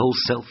submits his whole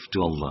self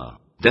to Allah,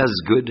 does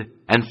good,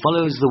 and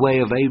follows the way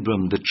of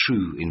Abram the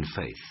true in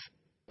faith?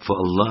 For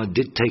Allah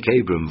did take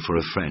Abram for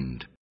a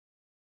friend.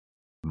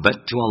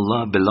 But to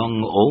Allah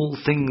belong all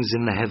things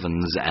in the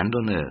heavens and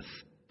on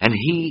earth, and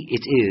He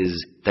it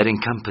is that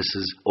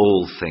encompasses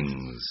all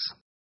things.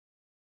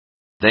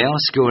 They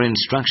ask your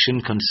instruction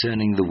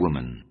concerning the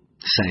woman.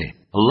 Say,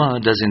 Allah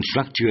does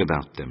instruct you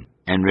about them,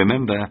 and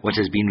remember what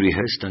has been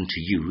rehearsed unto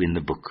you in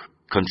the book,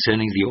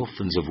 concerning the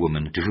orphans of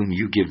women to whom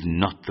you give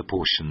not the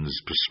portions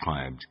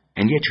prescribed,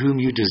 and yet whom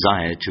you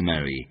desire to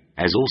marry,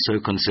 as also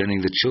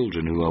concerning the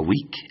children who are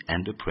weak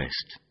and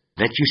oppressed,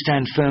 that you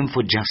stand firm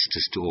for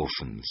justice to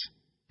orphans.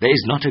 There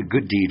is not a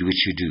good deed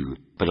which you do,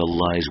 but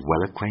Allah is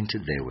well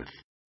acquainted therewith.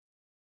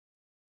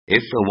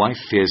 If a wife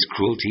fears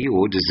cruelty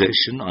or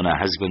desertion on her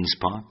husband's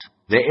part,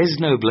 there is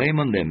no blame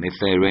on them if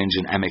they arrange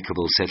an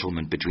amicable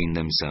settlement between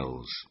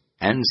themselves.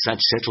 And such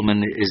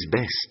settlement is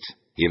best,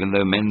 even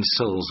though men's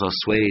souls are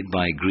swayed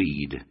by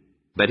greed.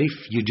 But if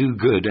you do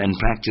good and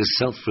practice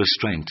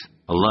self-restraint,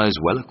 Allah is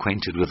well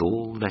acquainted with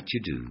all that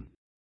you do.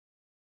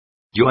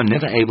 You are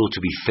never able to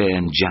be fair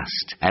and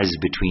just as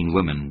between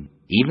women,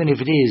 even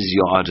if it is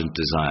your ardent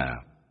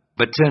desire.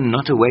 But turn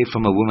not away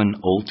from a woman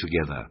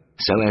altogether,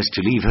 so as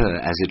to leave her,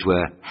 as it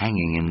were,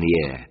 hanging in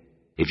the air.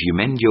 If you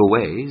mend your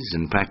ways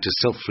and practice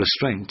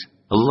self-restraint,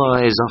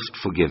 Allah is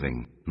oft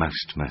forgiving,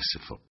 most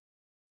merciful.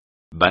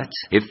 But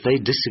if they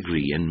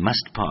disagree and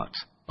must part,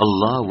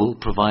 Allah will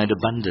provide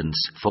abundance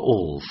for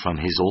all from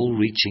His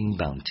all-reaching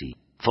bounty.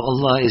 For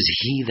Allah is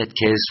He that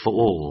cares for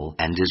all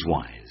and is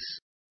wise.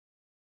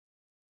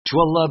 To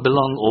Allah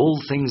belong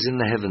all things in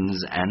the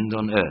heavens and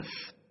on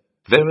earth.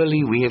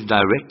 Verily we have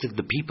directed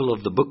the people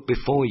of the book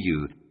before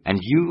you, and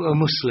you, O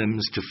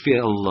Muslims, to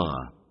fear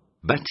Allah.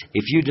 But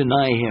if you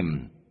deny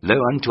Him, lo,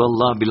 unto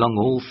Allah belong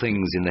all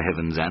things in the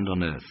heavens and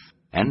on earth,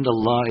 and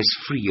Allah is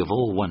free of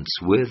all wants,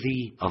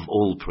 worthy of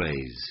all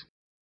praise.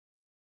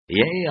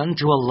 Yea,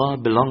 unto Allah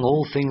belong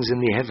all things in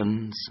the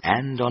heavens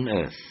and on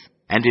earth,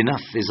 and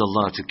enough is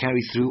Allah to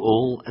carry through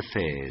all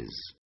affairs.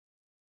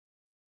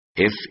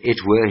 If it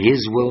were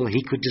His will,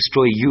 He could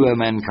destroy you, O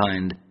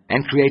mankind,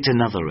 and create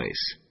another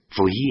race,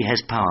 for He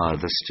has power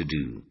thus to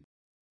do.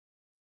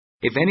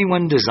 If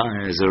anyone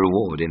desires a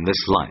reward in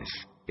this life,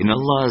 in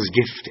Allah's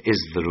gift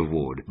is the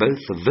reward,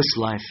 both of this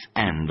life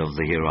and of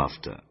the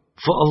hereafter.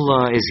 For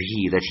Allah is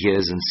He that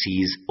hears and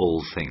sees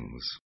all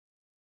things.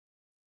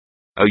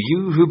 O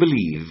you who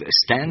believe,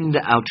 stand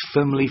out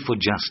firmly for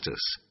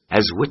justice,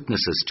 as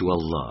witnesses to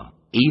Allah,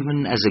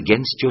 even as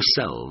against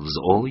yourselves,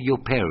 or your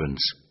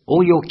parents,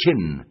 or your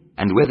kin,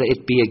 and whether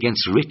it be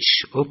against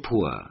rich or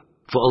poor.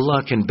 For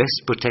Allah can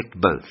best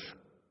protect both.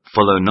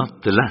 Follow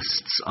not the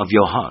lusts of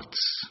your hearts,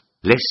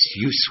 lest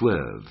you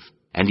swerve.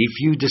 And if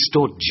you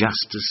distort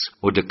justice,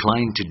 or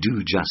decline to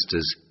do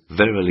justice,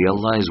 verily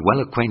Allah is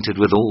well acquainted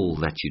with all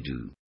that you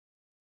do.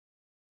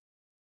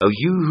 O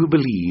you who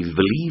believe,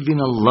 believe in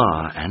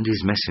Allah and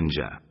His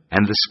Messenger,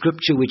 and the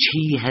scripture which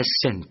He has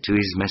sent to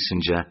His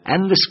Messenger,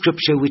 and the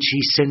scripture which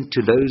He sent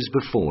to those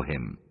before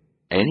Him.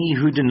 Any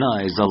who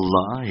denies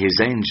Allah, His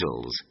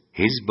angels,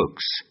 His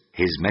books,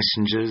 His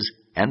messengers,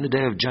 and the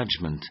Day of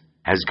Judgment,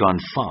 has gone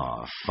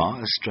far,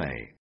 far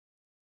astray.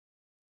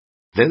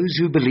 Those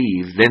who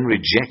believe, then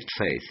reject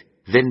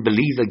faith, then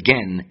believe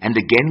again and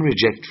again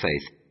reject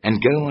faith,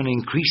 and go on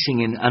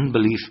increasing in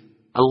unbelief,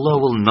 Allah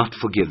will not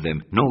forgive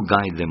them, nor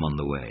guide them on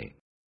the way.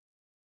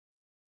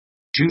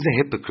 To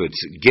the hypocrites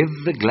give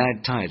the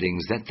glad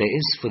tidings that there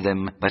is for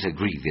them but a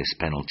grievous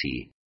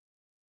penalty.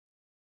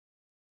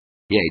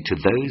 Yea, to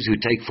those who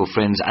take for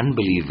friends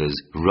unbelievers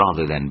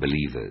rather than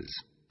believers.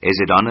 Is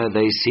it honor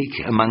they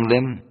seek among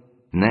them?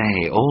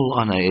 Nay, all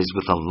honor is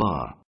with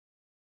Allah.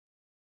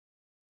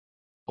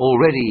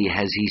 Already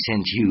has He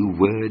sent you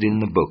word in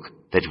the book,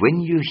 that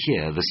when you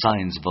hear the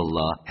signs of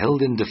Allah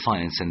held in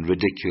defiance and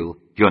ridicule,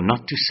 you are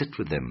not to sit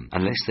with them,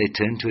 unless they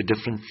turn to a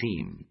different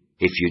theme.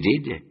 If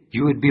you did,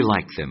 you would be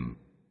like them.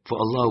 For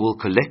Allah will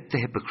collect the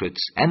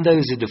hypocrites and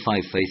those who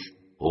defy faith,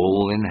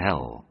 all in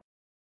hell.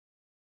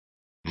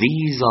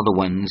 These are the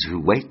ones who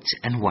wait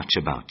and watch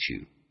about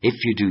you. If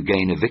you do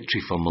gain a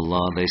victory from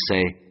Allah, they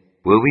say,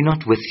 were we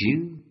not with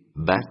you?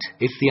 But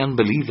if the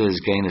unbelievers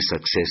gain a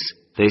success,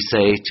 they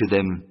say to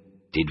them,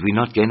 did we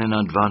not gain an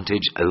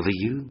advantage over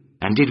you?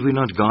 And did we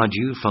not guard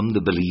you from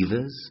the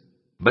believers?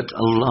 But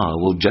Allah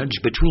will judge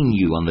between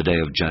you on the Day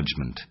of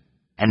Judgment.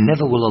 And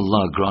never will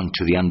Allah grant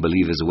to the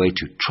unbelievers a way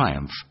to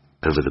triumph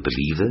over the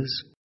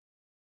believers.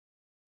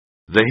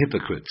 The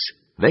hypocrites,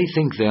 they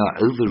think they are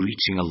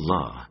overreaching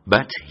Allah,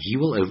 but He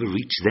will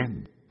overreach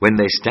them. When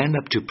they stand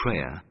up to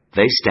prayer,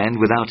 they stand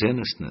without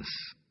earnestness,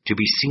 to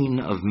be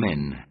seen of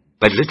men,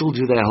 but little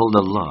do they hold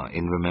Allah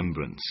in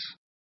remembrance.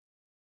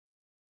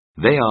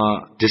 They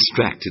are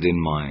distracted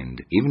in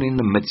mind, even in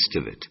the midst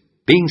of it,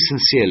 being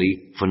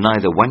sincerely for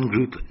neither one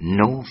group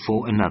nor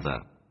for another.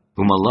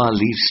 Whom Allah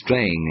leaves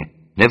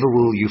straying, never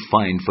will you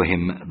find for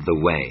him the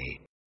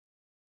way.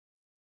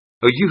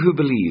 O you who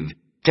believe,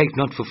 take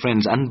not for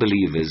friends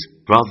unbelievers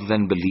rather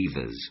than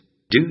believers.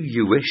 Do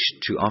you wish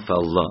to offer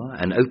Allah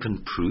an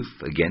open proof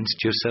against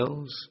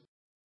yourselves?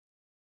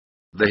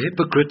 The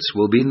hypocrites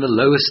will be in the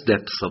lowest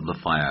depths of the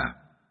fire.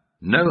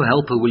 No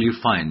helper will you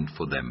find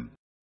for them.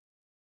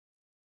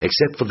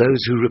 Except for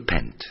those who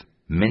repent,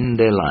 mend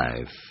their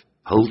life,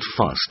 hold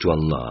fast to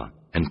Allah,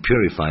 and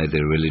purify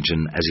their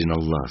religion as in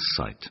Allah's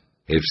sight.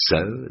 If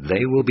so,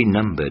 they will be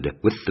numbered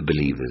with the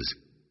believers,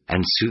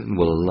 and soon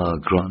will Allah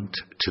grant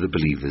to the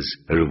believers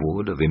a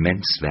reward of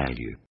immense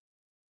value.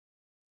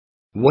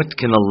 What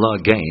can Allah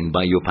gain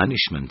by your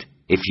punishment,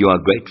 if you are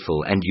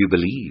grateful and you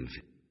believe?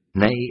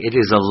 Nay, it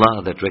is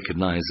Allah that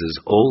recognizes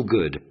all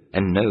good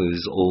and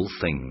knows all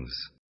things.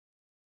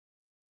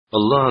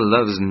 Allah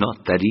loves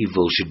not that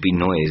evil should be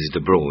noised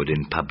abroad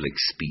in public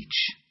speech,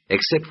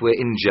 except where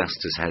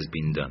injustice has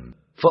been done.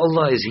 For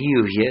Allah is He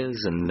who hears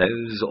and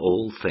knows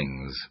all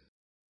things.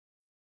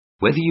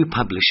 Whether you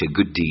publish a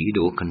good deed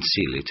or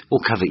conceal it, or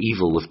cover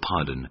evil with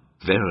pardon,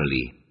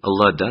 verily,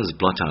 Allah does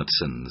blot out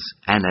sins,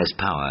 and has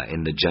power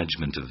in the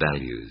judgment of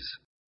values.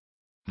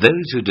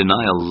 Those who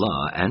deny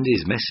Allah and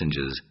His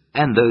messengers,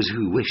 and those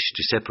who wish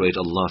to separate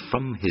Allah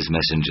from His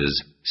messengers,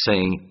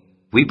 saying,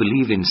 we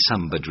believe in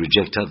some but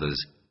reject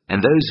others,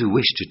 and those who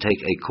wish to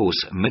take a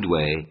course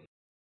midway,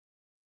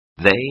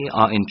 they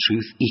are in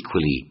truth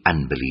equally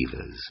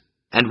unbelievers.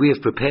 And we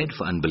have prepared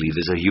for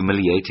unbelievers a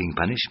humiliating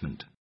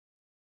punishment.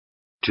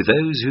 To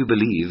those who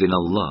believe in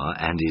Allah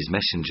and His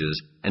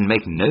messengers, and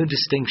make no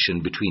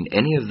distinction between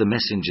any of the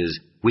messengers,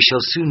 we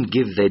shall soon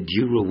give their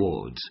due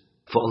rewards,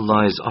 for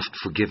Allah is oft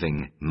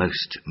forgiving,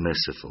 most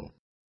merciful.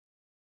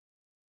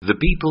 The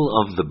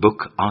people of the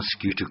book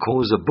ask you to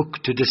cause a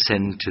book to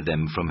descend to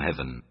them from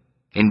heaven.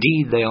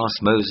 Indeed, they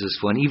asked Moses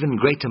for an even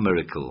greater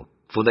miracle,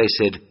 for they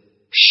said,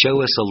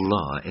 show us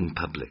Allah in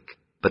public.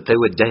 But they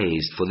were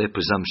dazed for their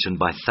presumption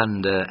by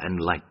thunder and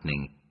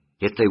lightning,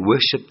 yet they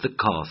worshipped the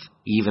calf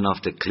even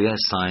after clear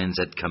signs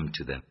had come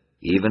to them.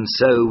 Even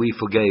so we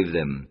forgave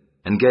them,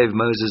 and gave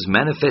Moses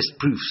manifest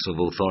proofs of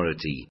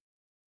authority.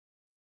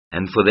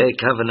 And for their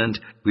covenant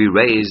we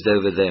raised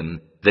over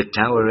them the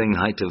towering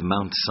height of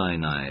Mount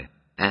Sinai.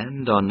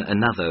 And on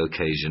another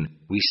occasion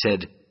we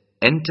said,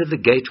 Enter the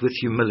gate with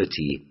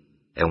humility.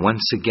 And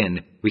once again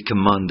we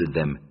commanded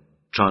them,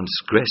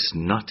 Transgress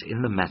not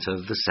in the matter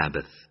of the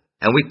Sabbath.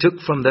 And we took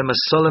from them a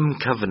solemn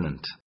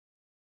covenant.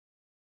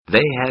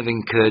 They have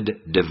incurred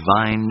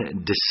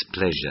divine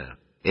displeasure,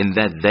 in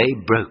that they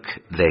broke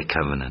their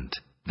covenant,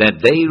 that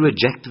they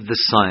rejected the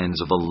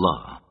signs of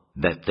Allah,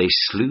 that they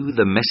slew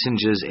the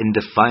messengers in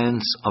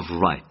defiance of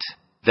right,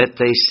 that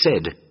they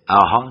said,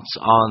 Our hearts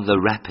are the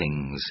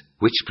wrappings,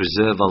 which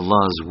preserve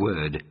Allah's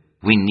word,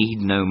 we need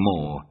no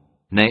more.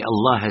 Nay,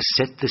 Allah has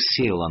set the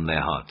seal on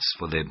their hearts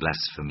for their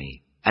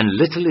blasphemy, and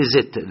little is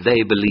it that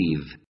they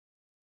believe,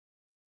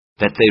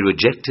 that they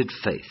rejected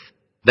faith,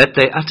 that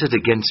they uttered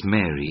against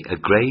Mary a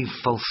grave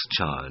false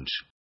charge,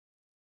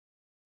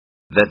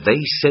 that they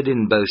said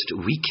in boast,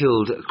 We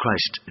killed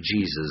Christ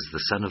Jesus,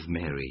 the son of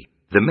Mary,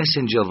 the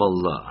messenger of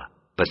Allah,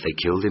 but they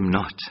killed him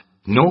not,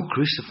 nor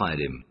crucified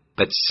him,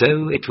 but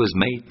so it was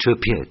made to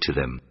appear to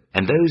them.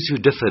 And those who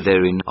differ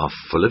therein are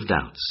full of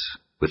doubts,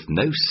 with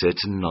no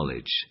certain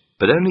knowledge,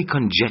 but only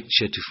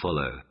conjecture to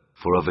follow,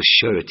 for of a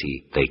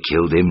surety they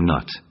killed him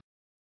not.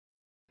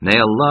 Nay,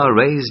 Allah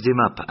raised him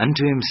up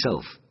unto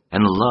himself,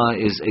 and Allah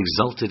is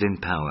exalted in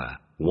power,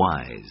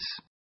 wise.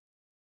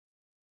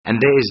 And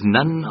there is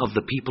none of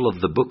the people of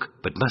the book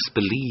but must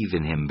believe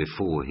in him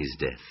before his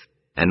death.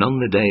 And on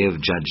the day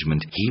of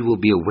judgment he will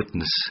be a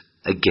witness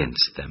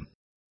against them.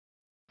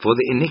 For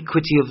the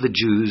iniquity of the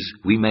Jews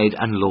we made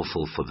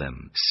unlawful for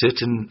them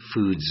certain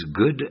foods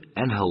good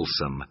and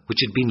wholesome, which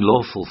had been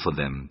lawful for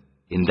them,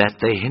 in that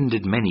they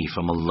hindered many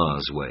from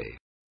Allah's way.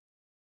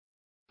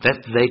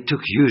 That they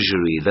took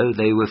usury though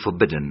they were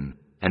forbidden,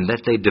 and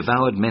that they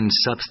devoured men's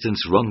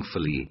substance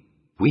wrongfully,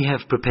 we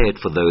have prepared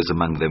for those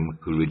among them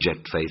who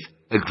reject faith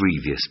a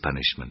grievous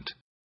punishment.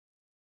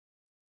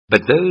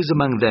 But those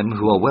among them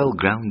who are well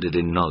grounded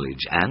in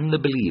knowledge, and the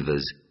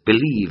believers,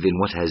 believe in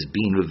what has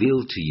been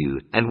revealed to you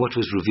and what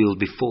was revealed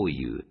before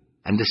you,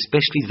 and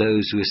especially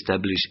those who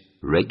establish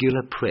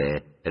regular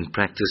prayer and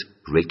practice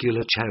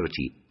regular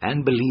charity,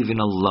 and believe in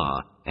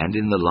Allah and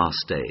in the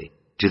last day,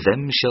 to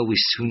them shall we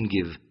soon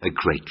give a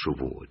great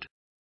reward.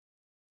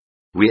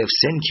 We have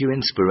sent you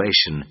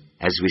inspiration,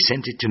 as we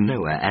sent it to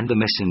Noah and the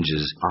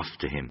messengers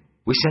after him.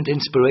 We sent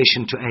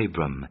inspiration to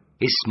Abram,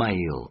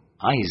 Ismail,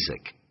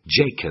 Isaac,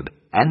 Jacob,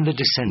 and the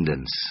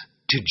descendants,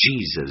 to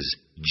Jesus,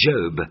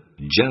 Job,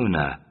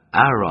 Jonah,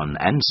 Aaron,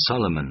 and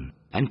Solomon,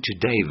 and to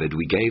David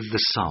we gave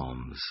the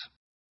Psalms.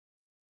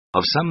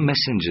 Of some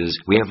messengers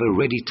we have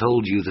already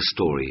told you the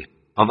story,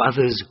 of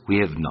others we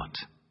have not,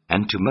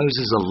 and to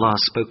Moses Allah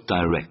spoke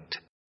direct.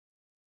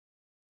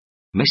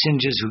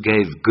 Messengers who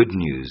gave good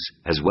news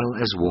as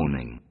well as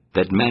warning,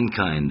 that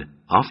mankind,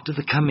 after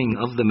the coming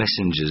of the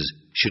messengers,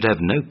 should have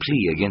no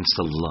plea against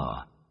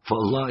Allah, for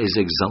Allah is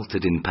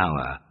exalted in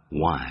power,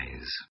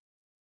 wise.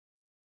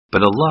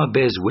 But Allah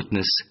bears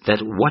witness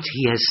that what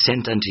He has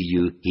sent unto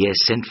you, He has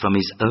sent from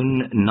His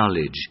own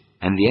knowledge,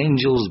 and the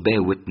angels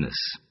bear witness,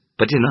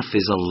 but enough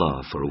is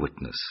Allah for a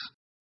witness.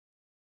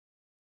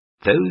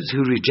 Those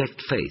who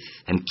reject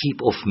faith and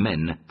keep off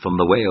men from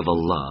the way of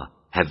Allah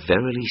have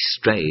verily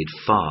strayed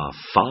far,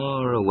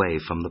 far away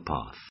from the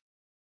path.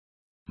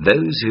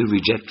 Those who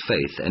reject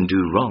faith and do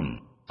wrong,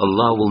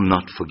 Allah will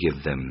not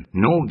forgive them,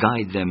 nor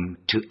guide them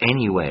to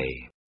any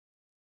way,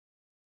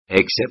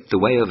 except the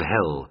way of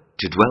hell,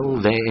 to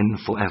dwell therein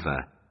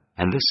forever,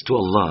 and this to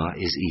Allah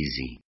is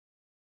easy.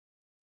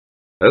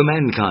 O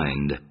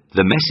mankind,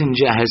 the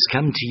messenger has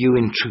come to you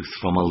in truth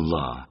from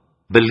Allah.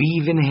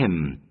 Believe in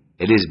him,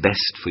 it is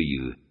best for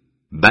you.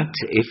 But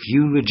if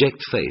you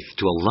reject faith,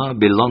 to Allah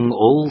belong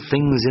all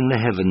things in the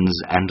heavens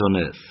and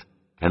on earth,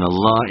 and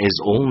Allah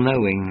is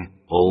all-knowing,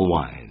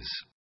 all-wise.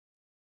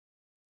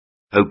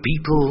 O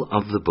people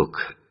of the book,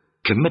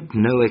 commit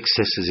no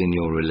excesses in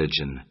your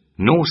religion,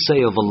 nor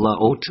say of Allah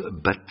aught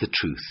but the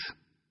truth.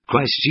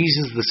 Christ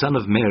Jesus, the son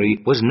of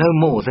Mary, was no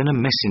more than a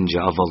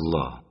messenger of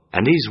Allah,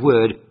 and His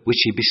word,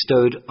 which He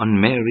bestowed on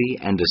Mary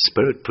and a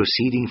spirit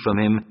proceeding from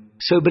Him,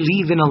 so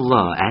believe in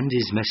Allah and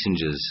His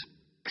messengers.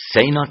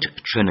 Say not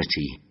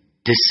Trinity,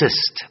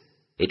 desist,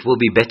 it will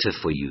be better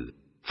for you,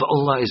 for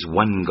Allah is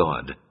one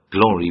God,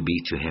 glory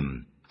be to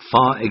Him.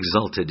 Far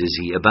exalted is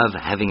He above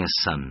having a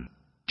son.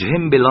 To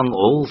Him belong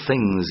all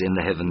things in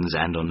the heavens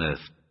and on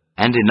earth,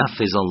 and enough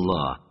is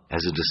Allah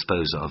as a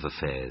disposer of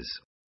affairs.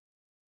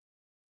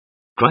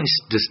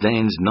 Christ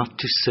disdains not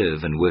to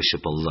serve and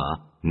worship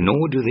Allah,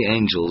 nor do the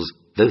angels,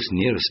 those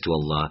nearest to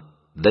Allah.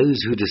 Those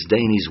who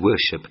disdain His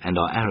worship and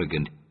are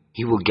arrogant,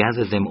 He will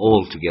gather them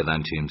all together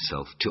unto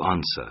Himself to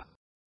answer.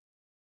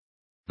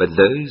 But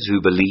those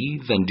who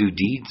believe and do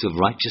deeds of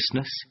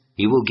righteousness,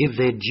 He will give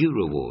their due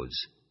rewards,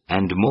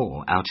 and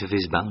more out of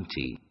His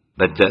bounty.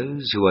 But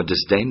those who are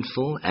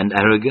disdainful and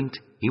arrogant,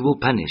 He will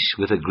punish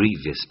with a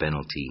grievous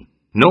penalty.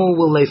 Nor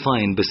will they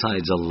find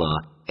besides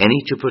Allah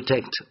any to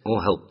protect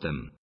or help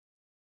them.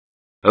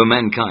 O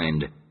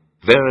mankind,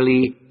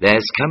 verily there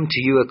has come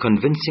to you a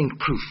convincing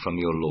proof from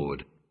your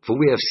Lord. for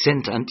we have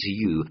sent unto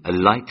you a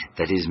light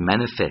that is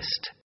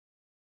manifest.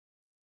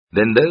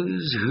 Then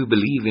those who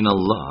believe in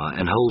Allah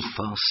and hold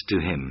fast to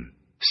Him,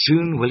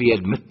 soon will He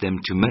admit them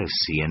to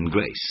mercy and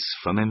grace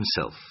from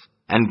Himself,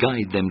 and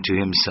guide them to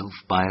Himself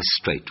by a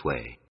straight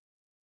way.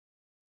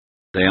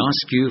 They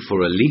ask you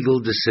for a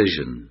legal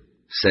decision.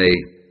 Say,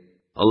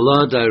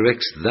 Allah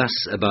directs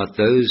thus about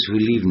those who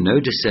leave no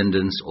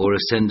descendants or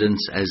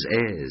ascendants as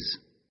heirs.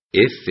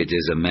 If it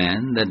is a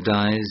man that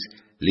dies,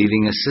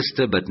 leaving a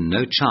sister but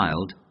no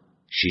child,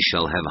 she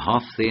shall have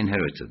half the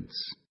inheritance.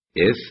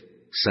 If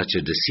such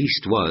a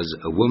deceased was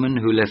a woman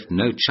who left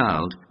no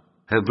child,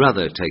 her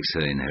brother takes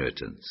her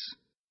inheritance.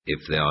 If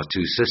there are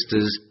two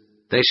sisters,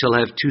 they shall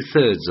have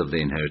 2/3 of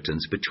the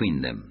inheritance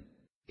between them.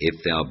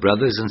 If they are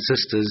brothers and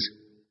sisters,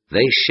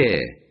 they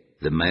share,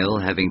 the male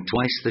having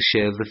twice the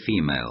share of the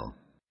female.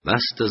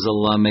 Thus does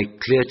Allah make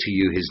clear to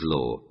you His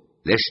law,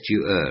 lest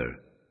you err,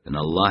 and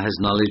Allah has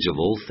knowledge of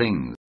all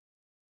things.